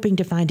was hoping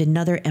to find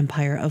another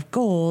empire of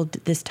gold,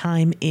 this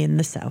time in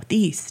the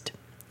Southeast.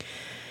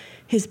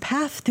 His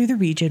path through the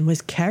region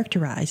was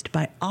characterized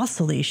by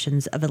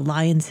oscillations of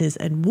alliances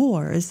and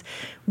wars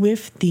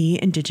with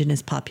the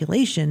indigenous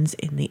populations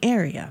in the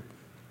area.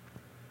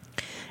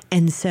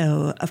 And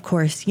so, of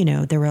course,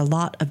 there were a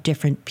lot of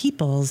different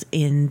peoples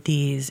in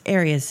these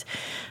areas.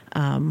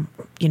 One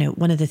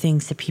of the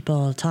things that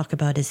people talk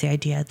about is the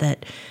idea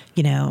that,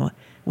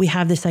 we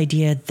have this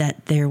idea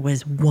that there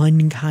was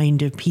one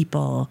kind of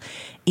people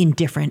in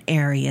different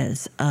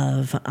areas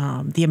of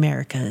the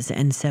Americas.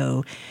 And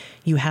so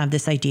you have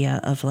this idea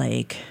of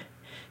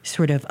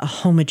sort of a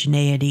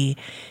homogeneity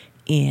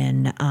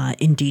in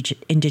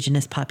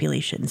indigenous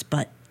populations.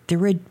 But there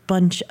were a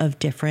bunch of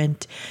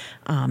different,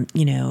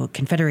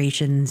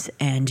 confederations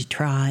and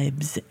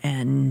tribes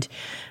and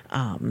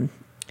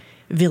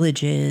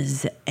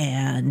villages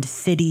and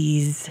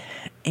cities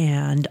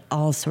and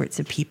all sorts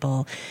of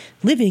people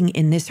living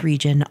in this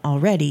region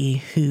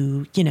already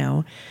who,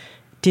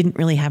 didn't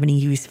really have any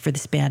use for the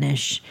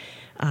Spanish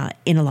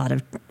in a lot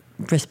of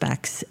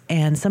respects.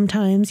 And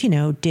sometimes,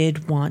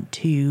 did want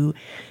to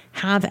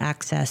have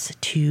access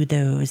to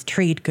those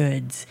trade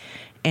goods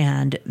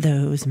and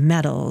those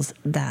metals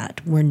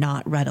that were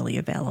not readily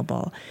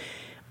available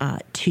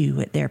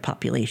to their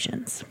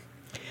populations.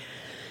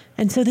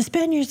 And so the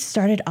Spaniards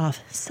started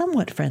off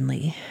somewhat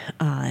friendly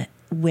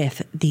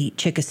with the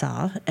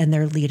Chickasaw and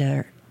their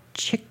leader,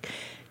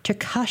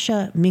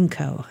 Chickasha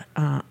Minco.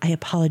 I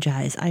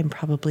apologize. I'm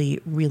probably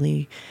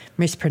really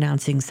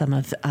mispronouncing some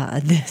of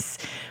this,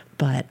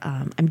 but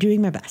I'm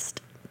doing my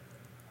best.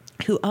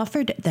 Who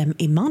offered them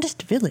a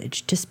modest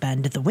village to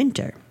spend the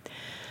winter.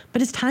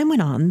 But as time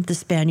went on, the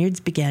Spaniards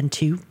began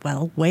to,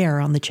 wear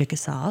on the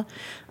Chickasaw,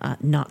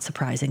 not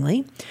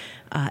surprisingly,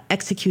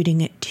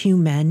 executing 2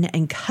 men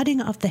and cutting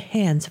off the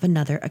hands of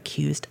another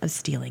accused of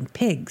stealing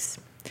pigs.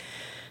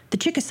 The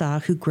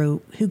Chickasaw, who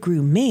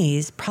grew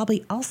maize,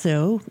 probably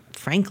also,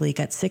 frankly,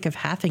 got sick of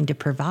having to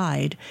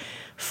provide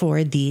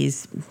for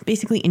these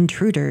basically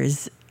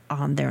intruders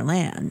on their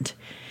land.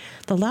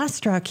 The last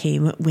straw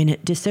came when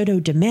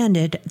DeSoto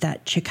demanded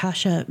that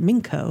Chickasha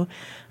Minco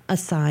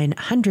assign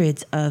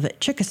hundreds of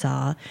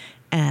Chickasaw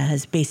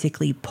as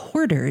basically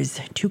porters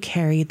to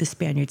carry the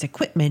Spaniards'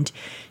 equipment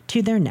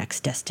to their next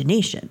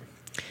destination.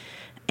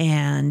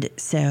 And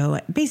so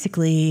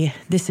basically,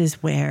 this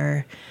is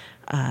where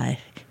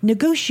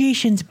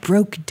negotiations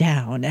broke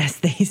down, as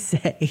they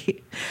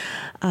say.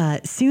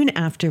 Soon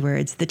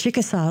afterwards, the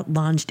Chickasaw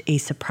launched a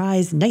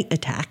surprise night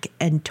attack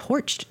and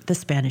torched the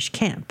Spanish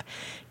camp,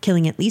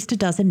 killing at least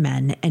 12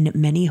 men and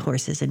many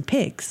horses and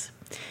pigs.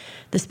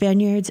 The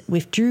Spaniards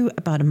withdrew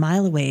about a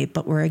mile away,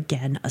 but were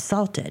again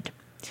assaulted.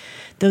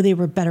 Though they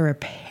were better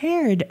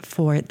prepared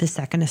for the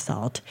second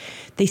assault,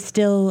 they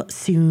still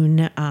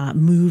soon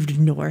moved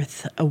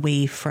north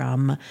away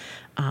from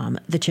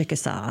the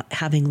Chickasaw,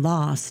 having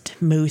lost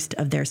most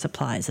of their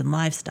supplies and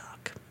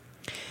livestock.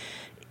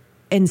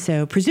 And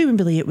so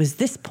presumably it was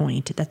this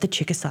point that the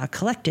Chickasaw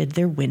collected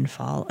their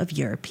windfall of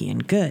European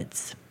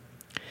goods.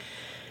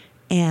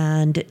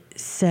 And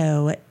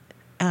so,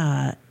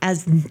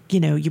 as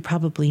you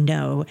probably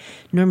know,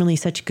 normally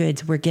such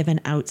goods were given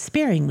out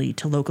sparingly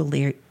to local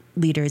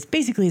leaders,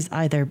 basically as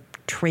either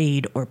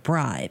trade or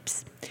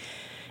bribes.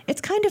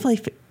 It's kind of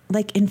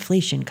like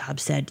inflation, Cobb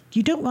said.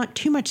 You don't want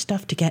too much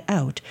stuff to get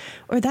out,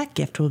 or that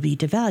gift will be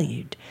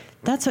devalued.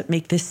 That's what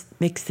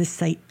makes this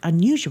site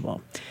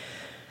unusual.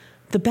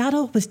 The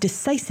battle was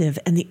decisive,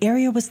 and the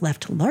area was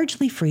left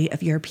largely free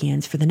of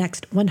Europeans for the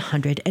next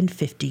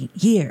 150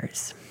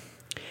 years.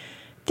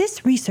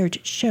 This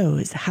research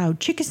shows how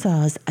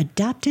Chickasaws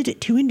adapted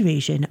to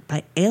invasion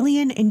by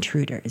alien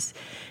intruders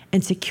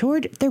and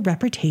secured their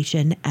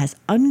reputation as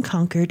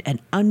unconquered and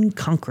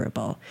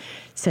unconquerable,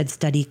 said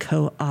study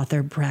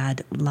co-author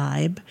Brad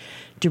Leib,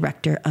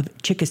 director of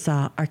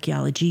Chickasaw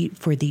Archaeology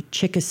for the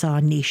Chickasaw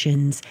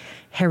Nation's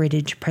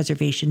Heritage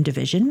Preservation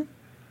Division.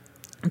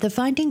 The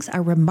findings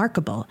are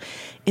remarkable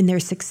in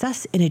their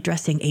success in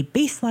addressing a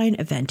baseline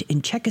event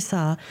in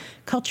Chickasaw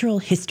cultural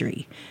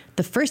history,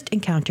 the first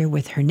encounter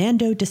with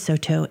Hernando de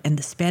Soto and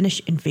the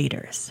Spanish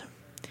invaders.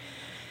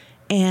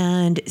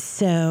 And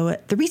so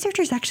the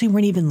researchers actually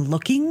weren't even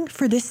looking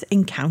for this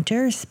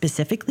encounter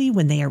specifically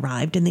when they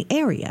arrived in the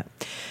area.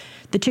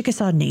 The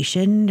Chickasaw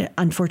Nation,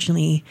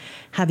 unfortunately,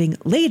 having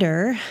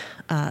later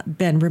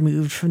been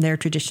removed from their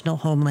traditional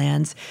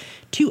homelands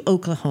to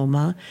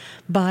Oklahoma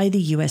by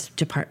the U.S.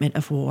 Department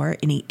of War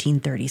in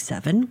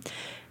 1837,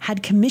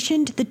 had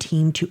commissioned the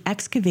team to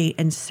excavate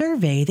and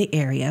survey the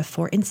area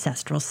for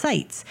ancestral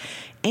sites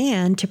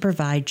and to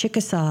provide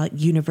Chickasaw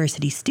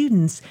University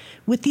students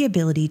with the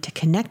ability to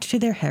connect to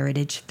their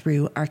heritage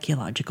through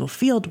archaeological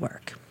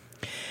fieldwork.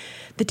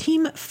 The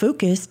team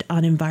focused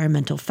on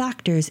environmental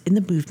factors in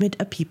the movement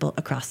of people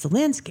across the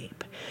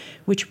landscape,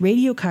 which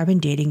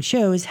radiocarbon dating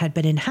shows had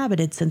been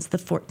inhabited since the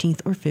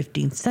 14th or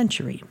 15th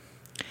century.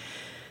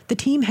 The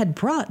team had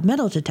brought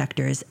metal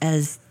detectors,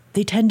 as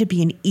they tend to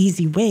be an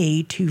easy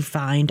way to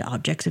find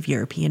objects of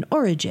European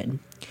origin.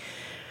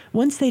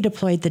 Once they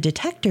deployed the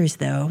detectors,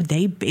 though,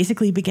 they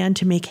basically began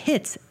to make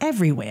hits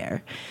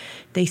everywhere.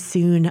 They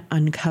soon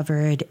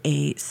uncovered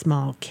a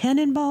small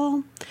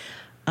cannonball,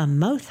 a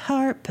mouth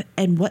harp,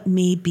 and what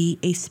may be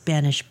a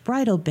Spanish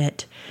bridle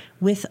bit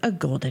with a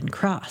golden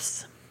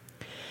cross.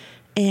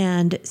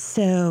 And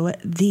so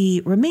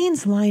the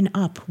remains line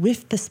up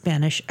with the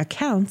Spanish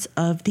accounts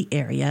of the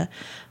area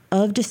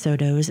of De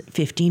Soto's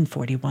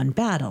 1541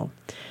 battle,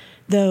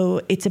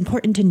 though it's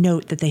important to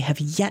note that they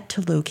have yet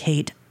to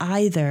locate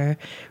either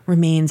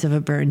remains of a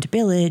burned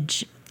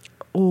village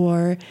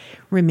or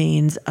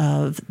remains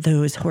of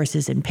those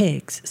horses and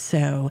pigs.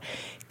 So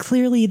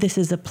clearly this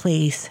is a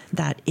place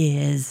that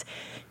is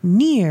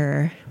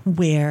near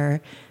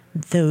where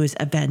those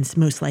events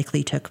most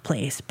likely took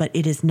place, but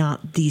it is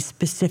not the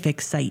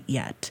specific site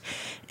yet.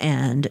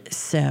 And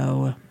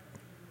so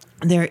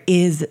there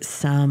is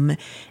some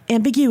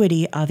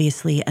ambiguity,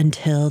 obviously,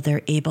 until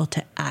they're able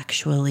to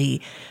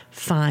actually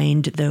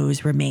find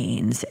those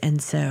remains.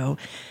 And so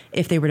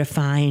if they were to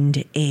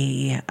find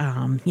a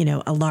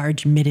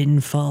large midden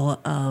full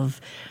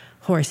of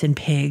horse and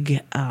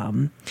pig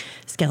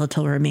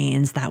skeletal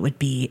remains, that would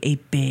be a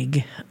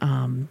big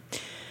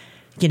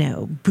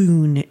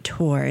boon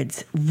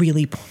towards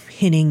really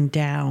pinning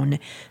down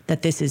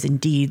that this is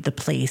indeed the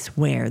place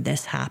where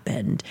this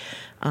happened.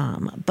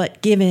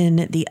 But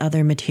given the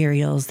other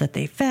materials that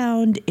they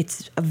found,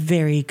 it's a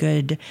very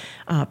good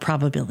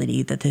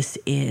probability that this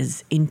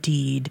is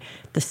indeed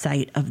the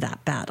site of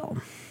that battle.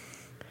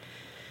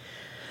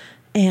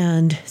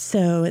 And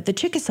so the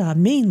Chickasaw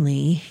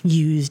mainly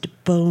used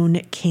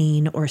bone,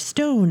 cane, or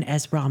stone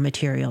as raw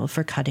material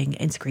for cutting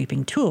and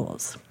scraping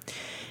tools.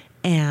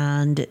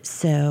 And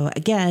so,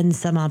 again,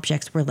 some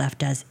objects were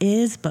left as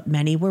is, but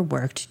many were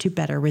worked to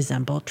better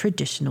resemble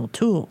traditional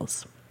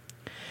tools.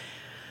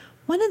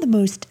 One of the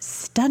most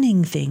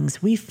stunning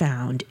things we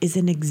found is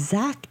an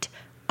exact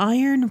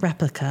iron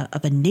replica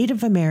of a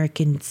Native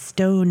American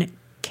stone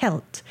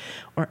celt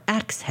or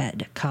axe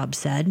head, Cobb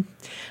said.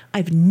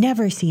 I've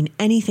never seen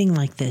anything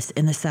like this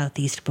in the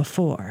Southeast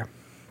before.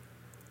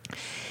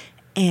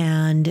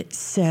 And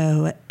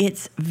so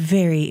it's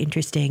very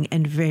interesting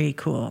and very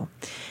cool.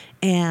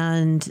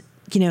 And,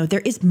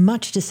 there is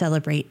much to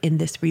celebrate in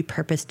this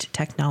repurposed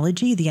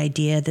technology. The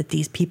idea that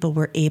these people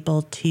were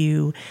able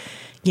to,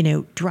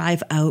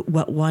 drive out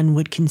what one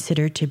would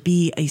consider to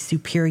be a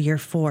superior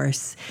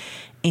force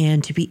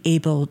and to be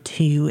able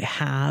to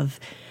have,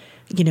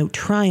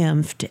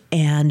 triumphed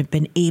and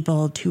been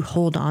able to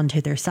hold on to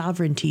their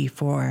sovereignty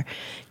for,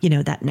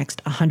 that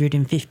next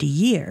 150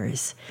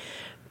 years.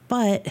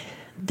 But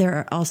there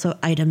are also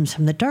items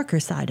from the darker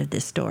side of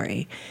this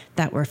story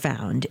that were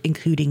found,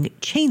 including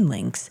chain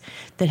links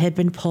that had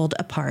been pulled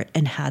apart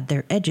and had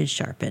their edges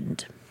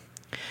sharpened.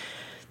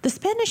 The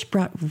Spanish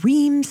brought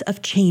reams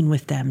of chain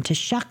with them to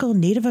shackle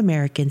Native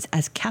Americans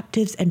as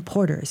captives and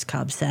porters,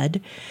 Cobb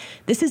said.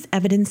 This is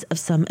evidence of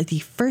some of the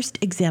first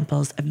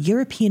examples of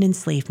European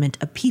enslavement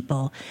of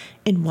people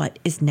in what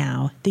is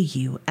now the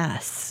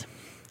U.S.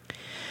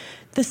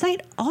 The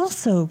site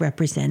also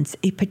represents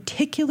a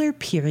particular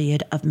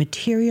period of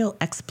material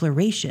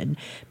exploration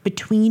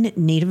between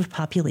native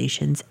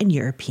populations and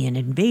European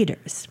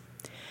invaders.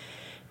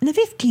 In the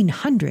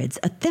 1500s,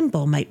 a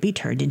thimble might be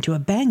turned into a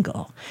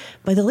bangle.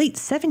 By the late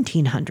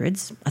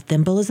 1700s, a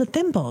thimble is a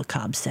thimble,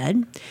 Cobb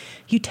said.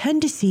 You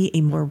tend to see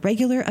a more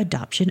regular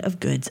adoption of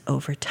goods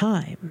over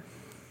time.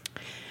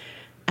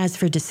 As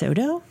for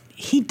DeSoto,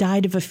 he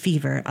died of a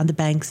fever on the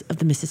banks of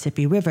the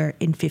Mississippi River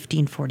in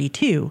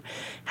 1542,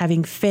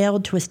 having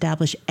failed to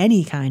establish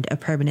any kind of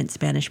permanent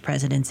Spanish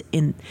presence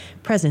in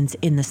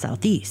the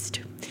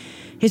southeast.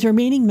 His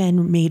remaining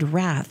men made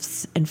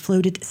rafts and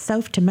floated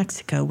south to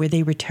Mexico, where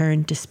they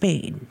returned to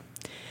Spain.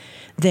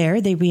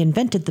 There, they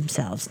reinvented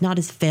themselves, not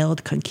as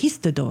failed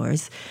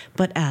conquistadors,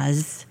 but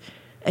as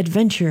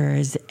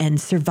adventurers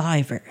and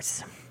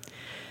survivors.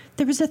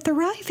 There was a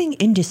thriving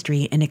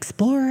industry in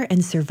explorer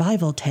and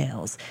survival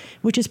tales,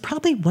 which is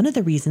probably one of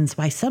the reasons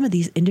why some of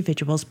these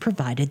individuals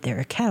provided their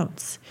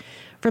accounts.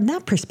 From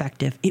that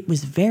perspective, it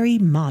was very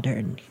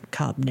modern,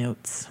 Cobb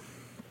notes.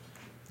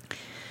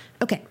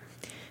 Okay,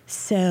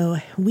 so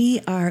we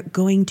are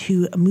going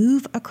to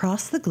move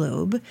across the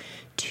globe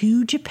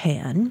to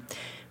Japan,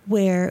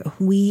 where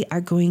we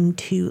are going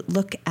to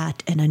look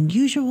at an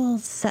unusual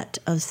set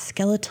of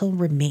skeletal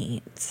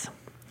remains.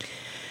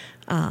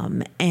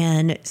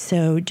 And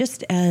so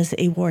just as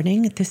a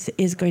warning, this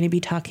is going to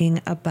be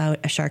talking about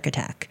a shark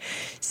attack.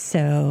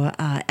 So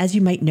as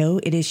you might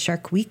know, it is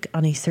Shark Week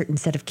on a certain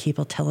set of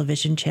cable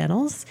television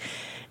channels.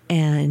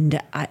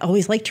 And I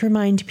always like to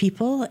remind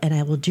people, and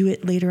I will do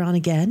it later on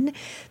again,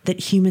 that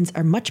humans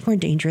are much more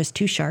dangerous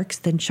to sharks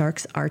than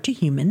sharks are to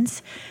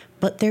humans.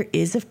 But there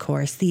is, of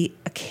course, the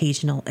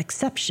occasional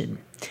exception.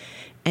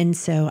 And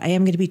so I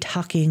am going to be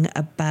talking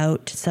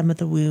about some of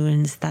the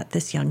wounds that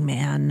this young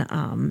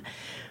man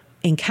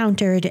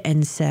encountered.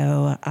 And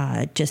so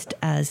just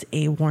as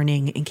a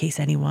warning, in case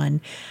anyone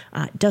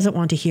doesn't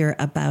want to hear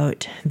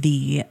about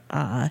the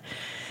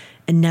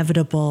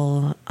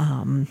inevitable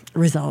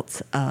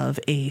results of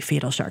a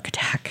fatal shark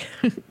attack.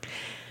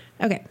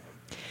 Okay.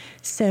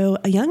 So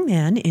a young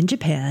man in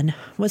Japan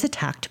was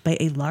attacked by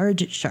a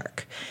large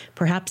shark,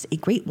 perhaps a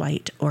great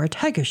white or a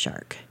tiger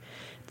shark.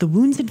 The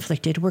wounds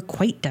inflicted were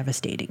quite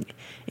devastating,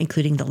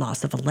 including the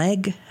loss of a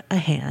leg, a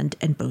hand,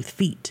 and both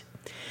feet.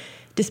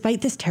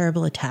 Despite this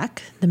terrible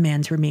attack, the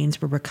man's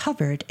remains were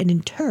recovered and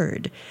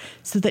interred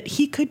so that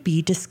he could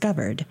be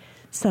discovered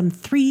some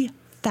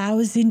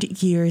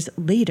 3,000 years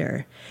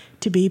later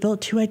to be able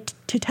to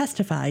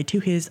testify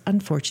to his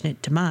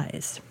unfortunate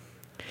demise.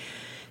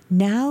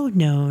 Now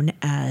known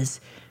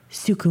as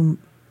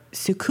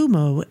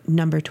Tsukumo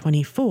number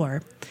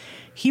 24,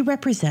 he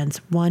represents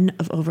one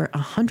of over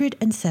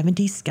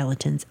 170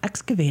 skeletons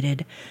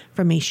excavated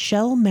from a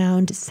shell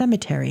mound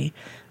cemetery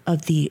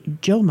of the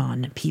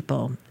Jomon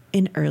people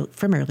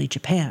from early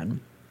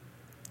Japan.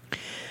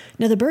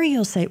 Now, the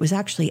burial site was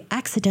actually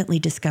accidentally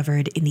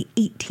discovered in the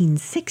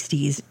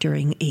 1860s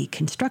during a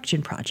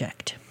construction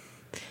project.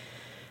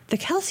 The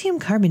calcium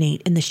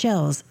carbonate in the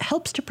shells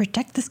helps to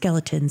protect the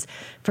skeletons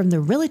from the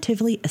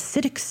relatively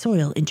acidic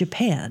soil in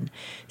Japan,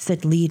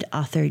 said lead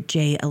author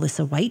J.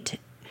 Alyssa White,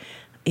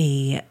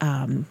 a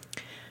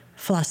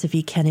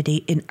philosophy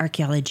candidate in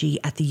archaeology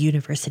at the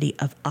University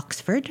of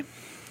Oxford.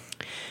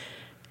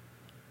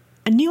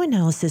 A new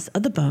analysis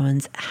of the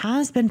bones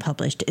has been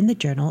published in the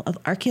Journal of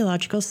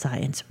Archaeological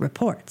Science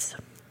Reports.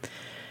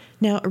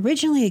 Now,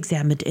 originally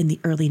examined in the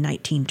early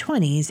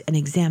 1920s and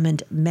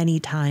examined many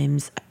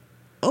times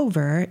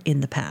over in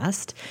the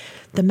past,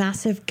 the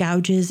massive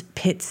gouges,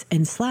 pits,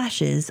 and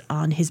slashes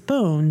on his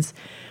bones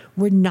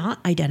were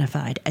not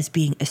identified as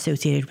being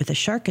associated with a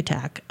shark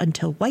attack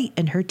until White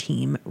and her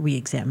team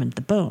re-examined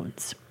the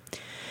bones.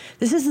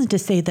 This isn't to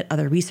say that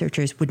other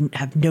researchers wouldn't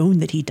have known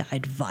that he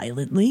died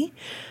violently,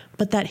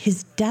 but that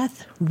his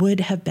death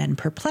would have been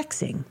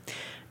perplexing,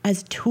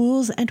 as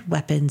tools and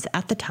weapons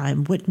at the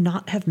time would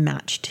not have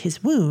matched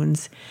his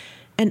wounds.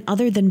 And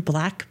other than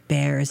black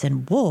bears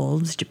and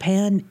wolves,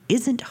 Japan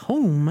isn't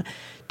home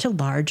to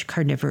large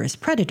carnivorous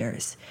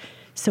predators.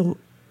 So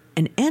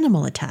an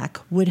animal attack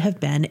would have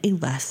been a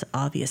less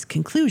obvious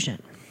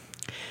conclusion.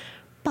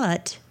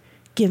 But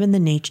given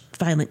the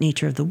violent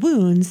nature of the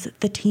wounds,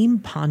 the team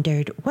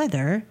pondered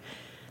whether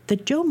the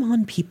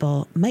Jomon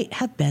people might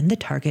have been the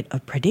target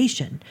of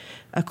predation,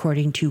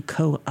 according to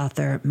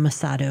co-author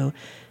Masato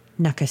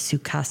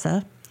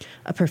Nakasukasa,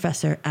 a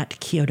professor at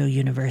Kyoto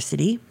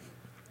University.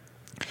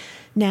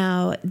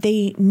 Now,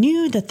 they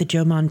knew that the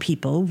Jomon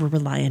people were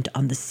reliant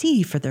on the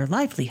sea for their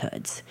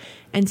livelihoods,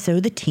 and so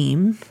the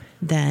team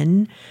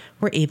then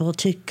were able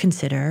to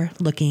consider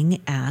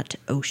looking at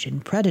ocean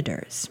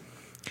predators.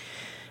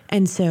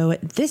 And so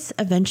this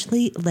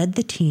eventually led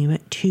the team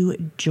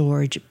to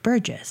George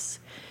Burgess,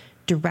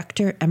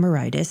 Director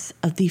Emeritus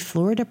of the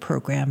Florida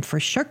Program for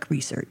Shark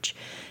Research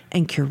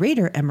and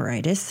Curator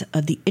Emeritus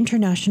of the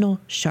International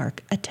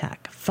Shark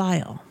Attack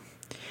File.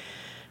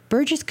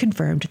 Burgess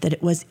confirmed that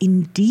it was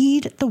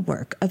indeed the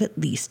work of at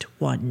least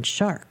one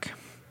shark.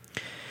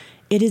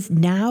 It is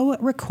now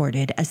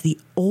recorded as the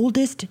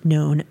oldest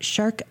known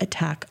shark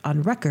attack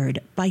on record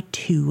by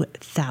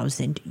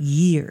 2,000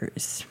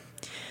 years.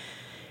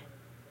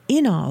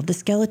 In all, the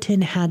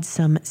skeleton had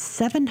some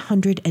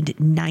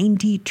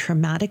 790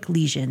 traumatic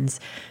lesions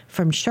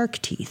from shark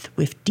teeth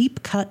with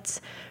deep cuts,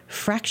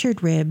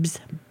 fractured ribs,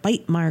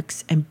 bite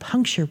marks, and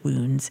puncture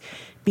wounds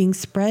being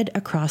spread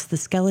across the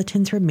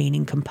skeleton's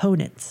remaining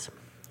components.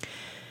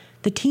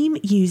 The team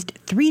used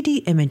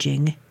 3D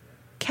imaging,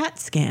 CAT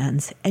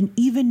scans, and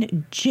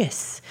even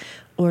GIS,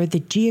 or the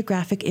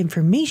Geographic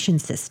Information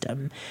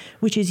System,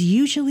 which is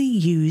usually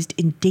used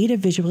in data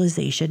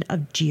visualization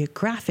of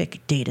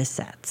geographic data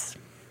sets.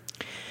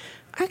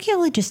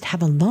 Archaeologists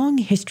have a long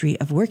history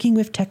of working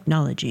with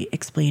technology,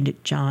 explained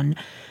John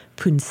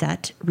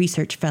Punset,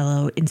 research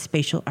fellow in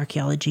spatial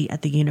archaeology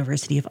at the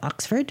University of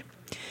Oxford.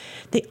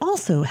 They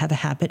also have a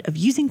habit of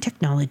using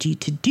technology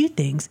to do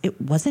things it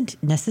wasn't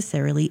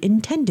necessarily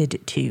intended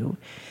to.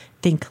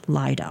 Think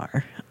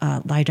LiDAR.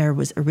 LiDAR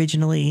was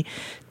originally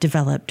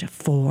developed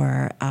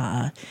for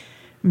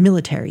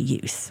military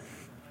use.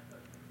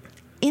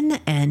 In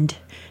the end,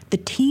 the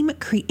team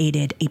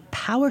created a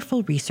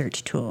powerful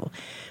research tool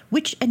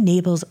which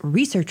enables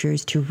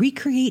researchers to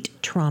recreate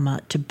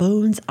trauma to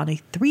bones on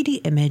a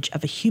 3D image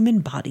of a human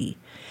body.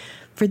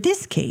 For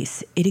this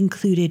case, it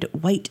included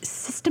White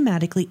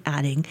systematically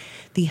adding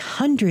the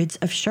hundreds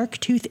of shark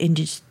tooth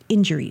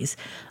injuries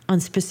on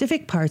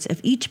specific parts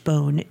of each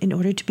bone in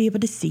order to be able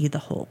to see the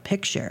whole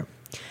picture.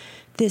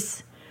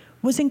 This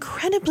was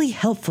incredibly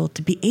helpful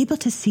to be able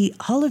to see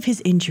all of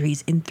his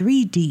injuries in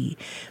 3D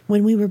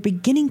when we were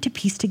beginning to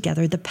piece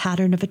together the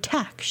pattern of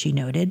attack, she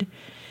noted.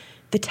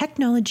 The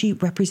technology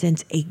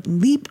represents a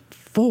leap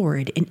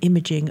forward in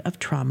imaging of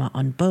trauma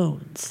on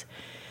bones.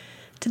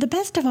 To the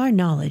best of our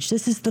knowledge,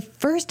 this is the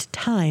first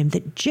time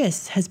that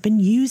GIS has been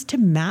used to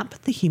map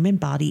the human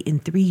body in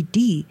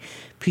 3D,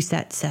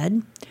 Pusset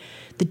said.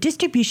 The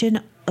distribution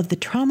of the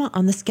trauma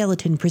on the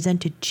skeleton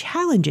presented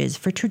challenges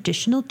for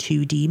traditional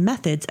 2D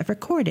methods of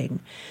recording,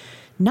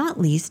 not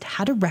least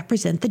how to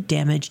represent the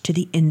damage to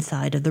the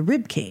inside of the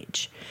rib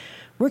cage.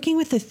 Working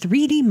with the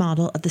 3D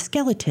model of the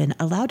skeleton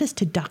allowed us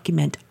to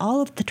document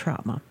all of the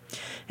trauma.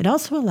 It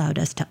also allowed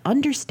us to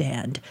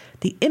understand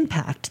the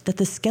impact that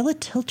the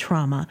skeletal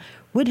trauma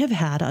would have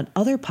had on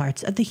other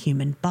parts of the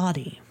human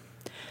body.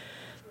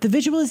 The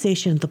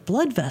visualization of the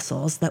blood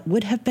vessels that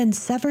would have been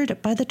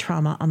severed by the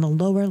trauma on the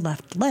lower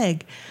left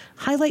leg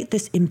highlight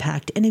this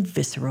impact in a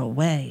visceral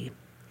way.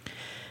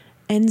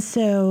 And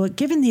so,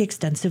 given the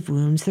extensive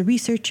wounds, the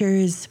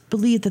researchers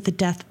believe that the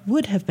death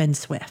would have been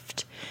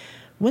swift.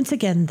 Once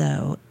again,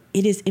 though,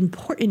 it is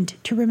important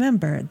to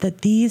remember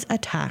that these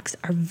attacks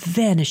are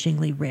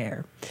vanishingly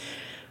rare.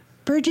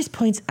 Burgess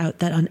points out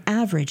that on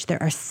average,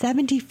 there are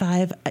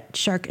 75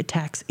 shark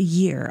attacks a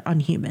year on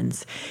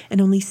humans,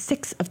 and only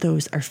 6 of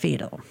those are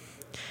fatal.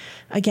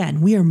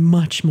 Again, we are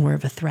much more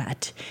of a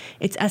threat.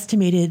 It's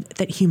estimated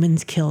that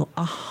humans kill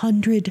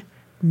 100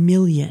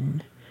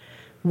 million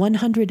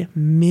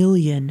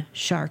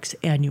sharks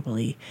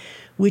annually,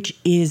 which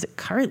is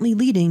currently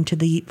leading to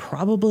the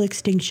probable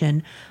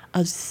extinction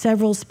of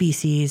several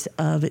species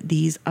of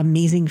these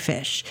amazing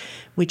fish,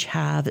 which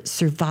have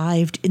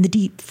survived in the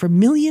deep for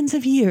millions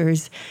of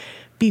years,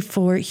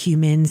 before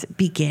humans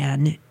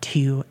began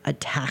to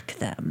attack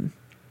them.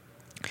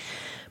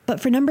 But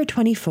for number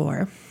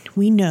 24,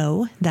 we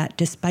know that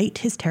despite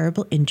his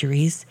terrible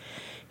injuries,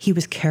 he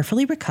was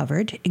carefully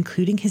recovered,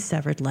 including his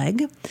severed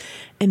leg,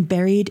 and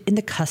buried in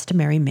the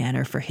customary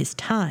manner for his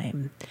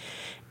time.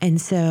 And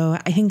so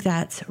I think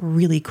that's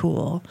really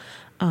cool,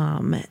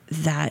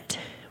 that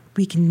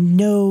we can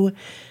know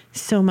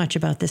so much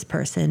about this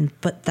person,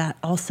 but that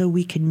also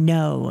we can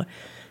know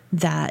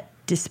that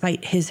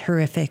despite his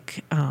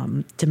horrific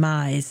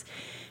demise,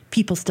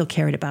 people still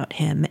cared about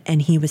him,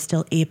 and he was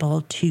still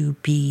able to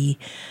be,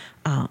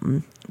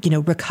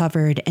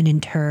 recovered and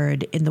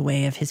interred in the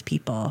way of his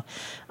people.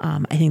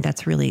 I think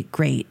that's really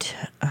great.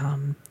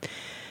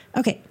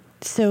 Okay,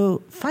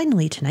 so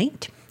finally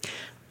tonight,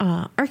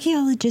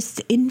 archaeologists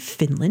in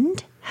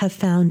Finland have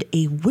found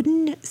a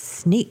wooden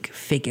snake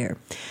figure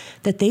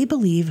that they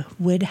believe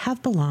would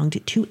have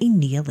belonged to a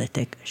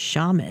Neolithic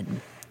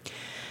shaman.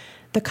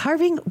 The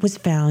carving was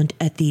found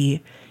at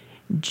the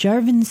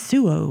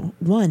Järvensuo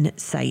 1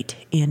 site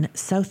in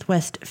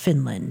southwest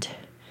Finland.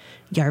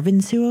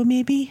 Järvensuo,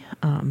 maybe?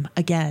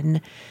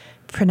 Again,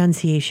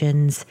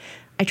 pronunciations.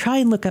 I try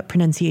and look up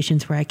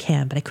pronunciations where I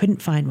can, but I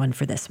couldn't find one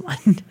for this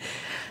one.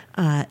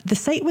 The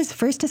site was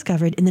first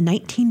discovered in the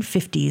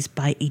 1950s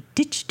by a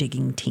ditch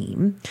digging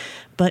team,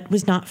 but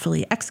was not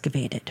fully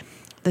excavated.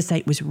 The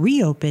site was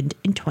reopened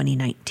in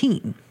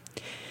 2019.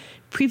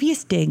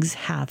 Previous digs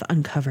have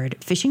uncovered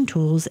fishing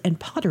tools and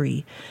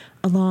pottery,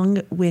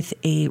 along with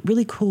a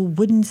really cool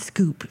wooden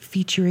scoop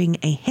featuring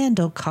a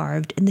handle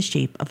carved in the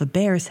shape of a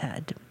bear's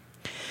head.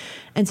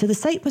 And so the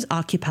site was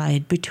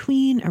occupied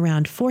between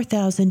around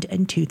 4000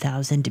 and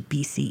 2000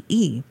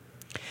 BCE.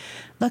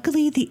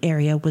 Luckily, the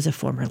area was a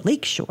former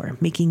lakeshore,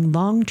 making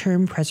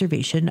long-term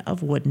preservation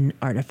of wooden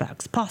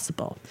artifacts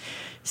possible.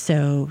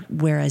 So,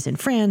 whereas in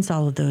France,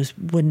 all of those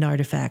wooden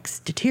artifacts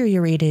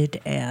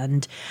deteriorated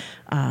and,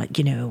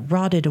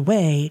 rotted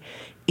away,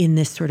 in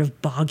this sort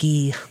of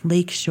boggy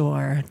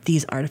lakeshore,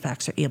 these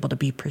artifacts are able to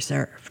be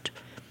preserved.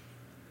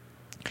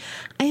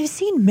 I have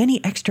seen many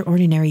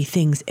extraordinary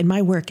things in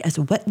my work as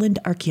a wetland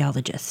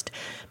archaeologist,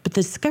 but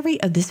the discovery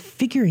of this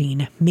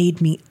figurine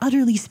made me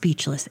utterly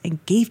speechless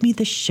and gave me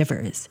the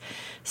shivers,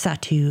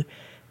 Satu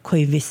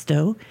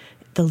Koivisto,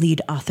 the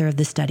lead author of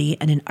the study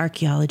and an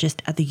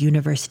archaeologist at the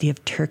University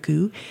of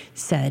Turku,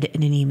 said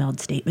in an emailed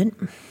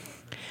statement.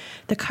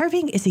 The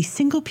carving is a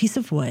single piece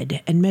of wood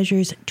and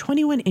measures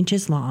 21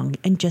 inches long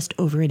and just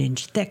over an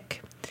inch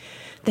thick.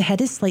 The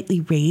head is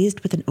slightly raised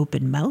with an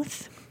open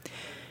mouth.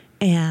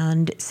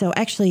 And so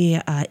actually,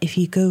 if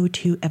you go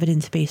to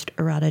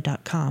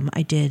evidence-based-errata.com,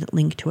 I did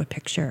link to a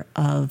picture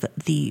of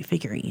the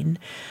figurine,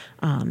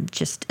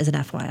 just as an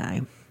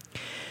FYI.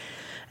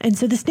 And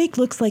so the snake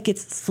looks like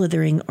it's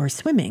slithering or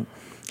swimming.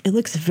 It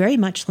looks very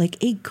much like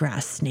a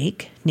grass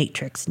snake,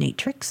 Natrix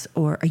natrix,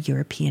 or a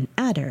European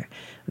adder,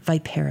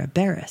 Vipera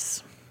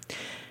berus.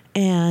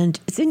 And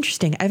it's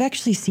interesting. I've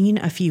actually seen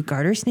a few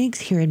garter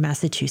snakes here in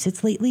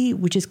Massachusetts lately,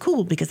 which is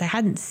cool because I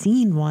hadn't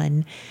seen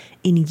one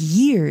in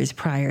years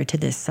prior to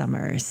this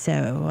summer.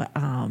 So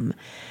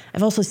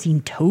I've also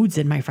seen toads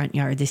in my front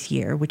yard this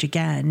year, which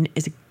again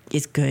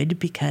is good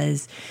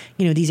because,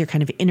 these are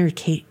kind of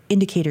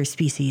indicator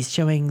species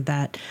showing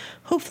that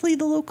hopefully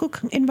the local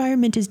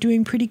environment is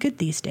doing pretty good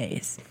these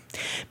days.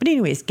 But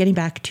anyways, getting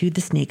back to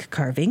the snake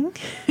carving.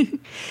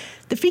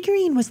 The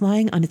figurine was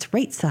lying on its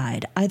right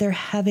side, either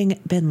having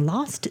been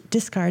lost,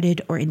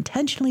 discarded, or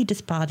intentionally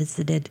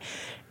deposited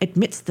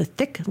amidst the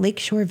thick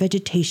lakeshore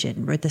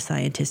vegetation, wrote the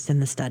scientists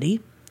in the study.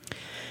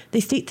 They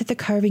state that the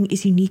carving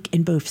is unique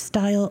in both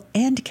style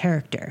and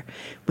character,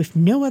 with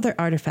no other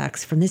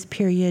artifacts from this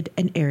period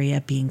and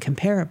area being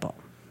comparable.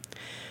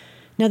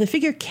 Now, the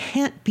figure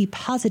can't be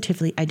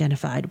positively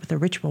identified with a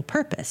ritual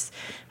purpose.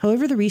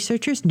 However, the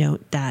researchers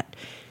note that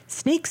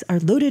snakes are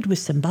loaded with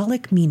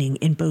symbolic meaning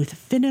in both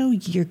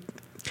Finno-Ugric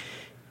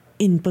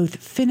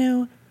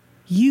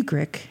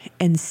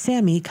and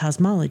Sami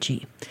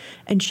cosmology,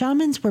 and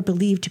shamans were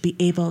believed to be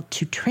able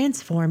to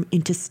transform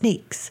into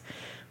snakes.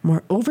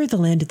 Moreover, the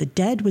land of the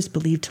dead was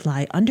believed to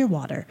lie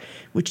underwater,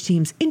 which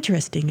seems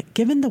interesting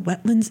given the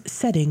wetlands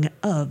setting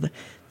of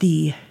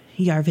the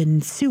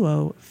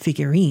Järvensuo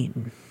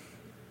figurine.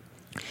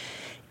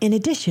 In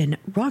addition,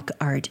 rock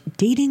art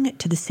dating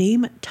to the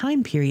same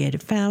time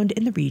period found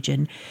in the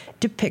region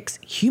depicts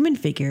human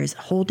figures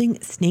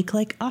holding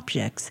snake-like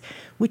objects,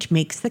 which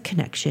makes the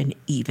connection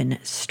even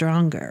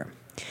stronger.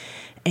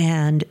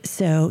 And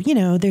so,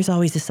 there's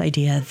always this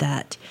idea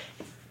that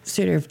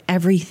sort of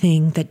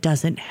everything that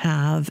doesn't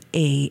have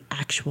a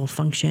actual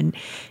function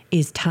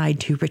is tied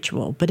to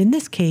ritual. But in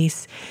this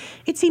case,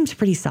 it seems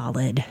pretty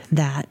solid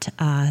that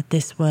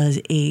this was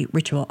a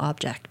ritual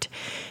object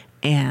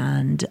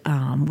and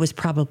was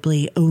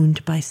probably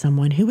owned by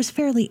someone who was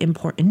fairly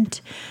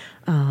important,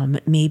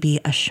 maybe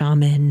a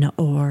shaman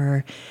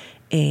or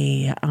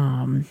a,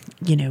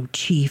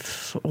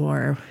 chief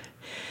or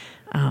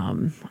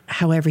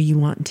however you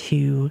want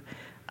to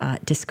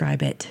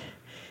describe it.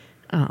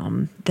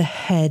 The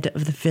head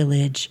of the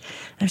village.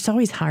 It's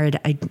always hard.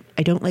 I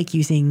don't like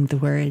using the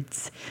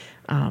words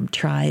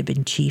Tribe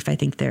and Chief. I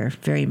think they're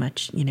very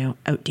much,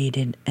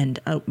 outdated and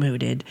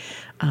outmoded.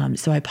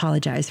 So I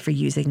apologize for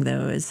using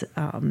those.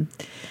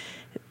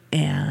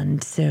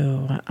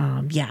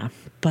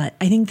 But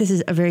I think this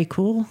is a very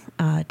cool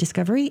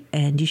discovery,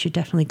 and you should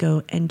definitely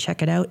go and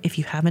check it out if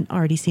you haven't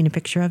already seen a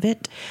picture of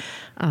it.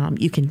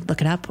 You can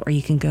look it up, or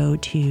you can go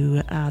to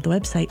the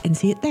website and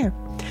see it there.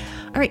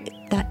 All right,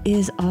 that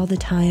is all the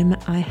time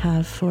I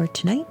have for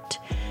tonight,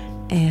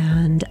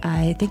 and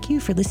I thank you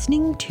for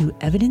listening to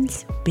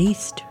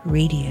Evidence-Based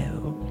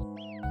Radio.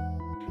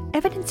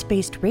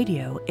 Evidence-Based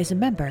Radio is a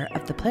member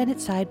of the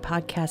PlanetSide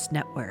Podcast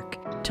Network.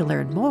 To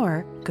learn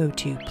more, go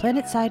to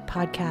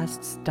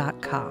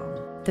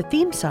planetsidepodcasts.com. The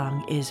theme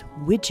song is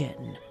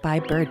Widgeon by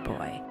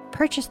Birdboy.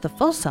 Purchase the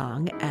full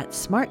song at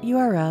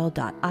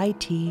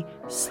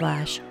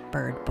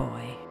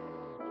smarturl.it/birdboy.